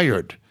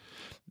hired.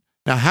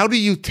 Now, how do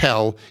you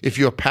tell if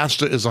your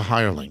pastor is a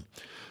hireling?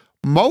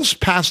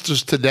 Most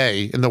pastors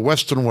today in the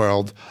Western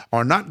world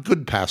are not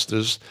good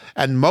pastors,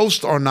 and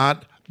most are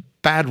not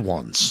bad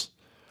ones.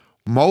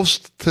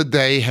 Most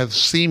today have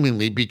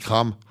seemingly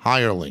become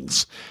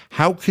hirelings.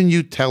 How can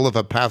you tell if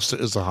a pastor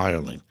is a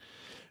hireling?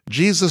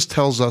 Jesus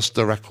tells us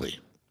directly.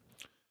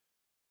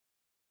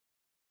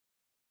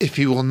 If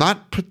he will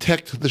not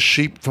protect the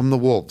sheep from the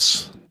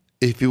wolves,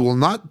 if he will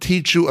not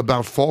teach you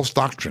about false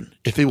doctrine,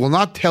 if he will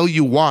not tell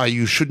you why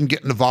you shouldn't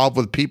get involved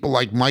with people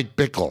like Mike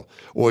Bickle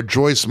or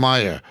Joyce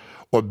Meyer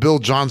or Bill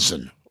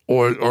Johnson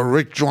or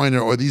Rick Joyner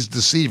or these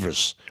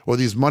deceivers or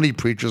these money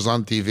preachers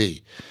on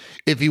TV,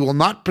 if he will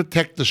not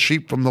protect the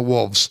sheep from the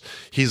wolves,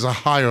 he's a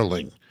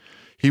hireling.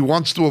 He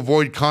wants to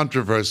avoid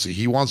controversy.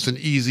 He wants an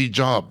easy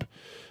job.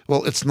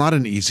 Well, it's not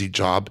an easy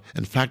job.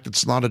 In fact,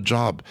 it's not a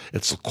job.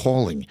 It's a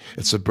calling.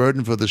 It's a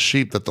burden for the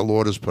sheep that the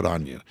Lord has put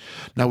on you.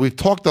 Now, we've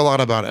talked a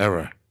lot about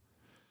error.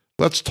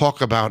 Let's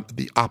talk about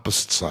the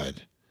opposite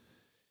side.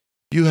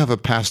 You have a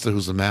pastor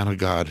who's a man of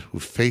God who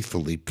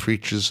faithfully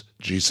preaches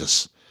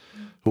Jesus,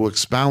 who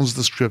expounds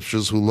the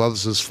scriptures, who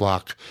loves his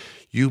flock.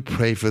 You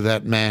pray for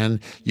that man.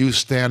 You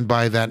stand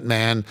by that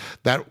man.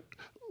 That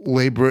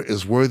laborer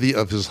is worthy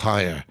of his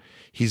hire.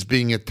 He's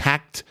being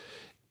attacked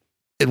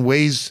in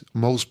ways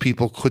most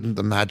people couldn't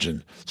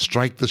imagine.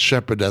 Strike the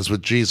shepherd, as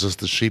with Jesus,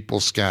 the sheep will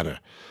scatter.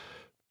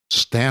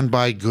 Stand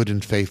by good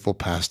and faithful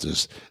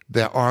pastors.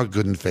 There are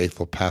good and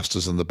faithful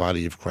pastors in the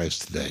body of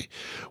Christ today.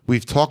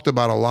 We've talked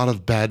about a lot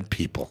of bad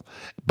people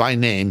by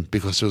name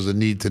because there was a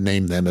need to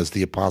name them as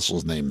the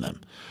apostles named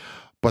them.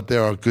 But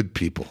there are good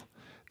people.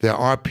 There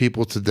are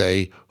people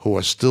today who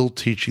are still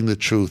teaching the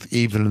truth,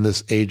 even in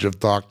this age of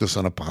darkness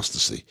and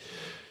apostasy.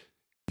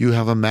 You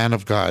have a man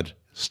of God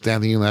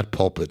standing in that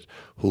pulpit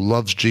who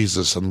loves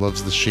Jesus and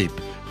loves the sheep,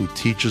 who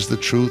teaches the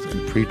truth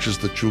and preaches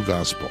the true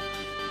gospel.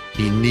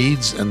 He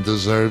needs and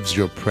deserves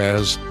your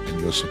prayers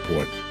and your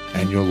support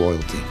and your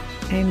loyalty.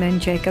 Amen,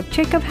 Jacob.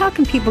 Jacob, how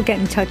can people get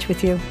in touch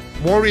with you?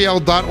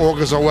 Moriel.org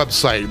is our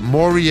website.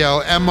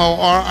 Moriel,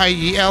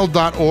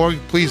 Moriel.org.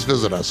 Please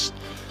visit us.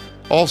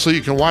 Also,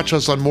 you can watch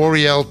us on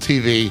Moriel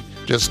TV.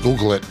 Just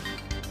Google it.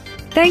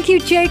 Thank you,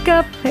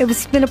 Jacob.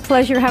 It's been a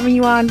pleasure having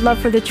you on Love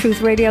for the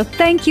Truth Radio.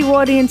 Thank you,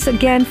 audience,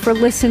 again for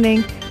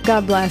listening.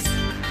 God bless.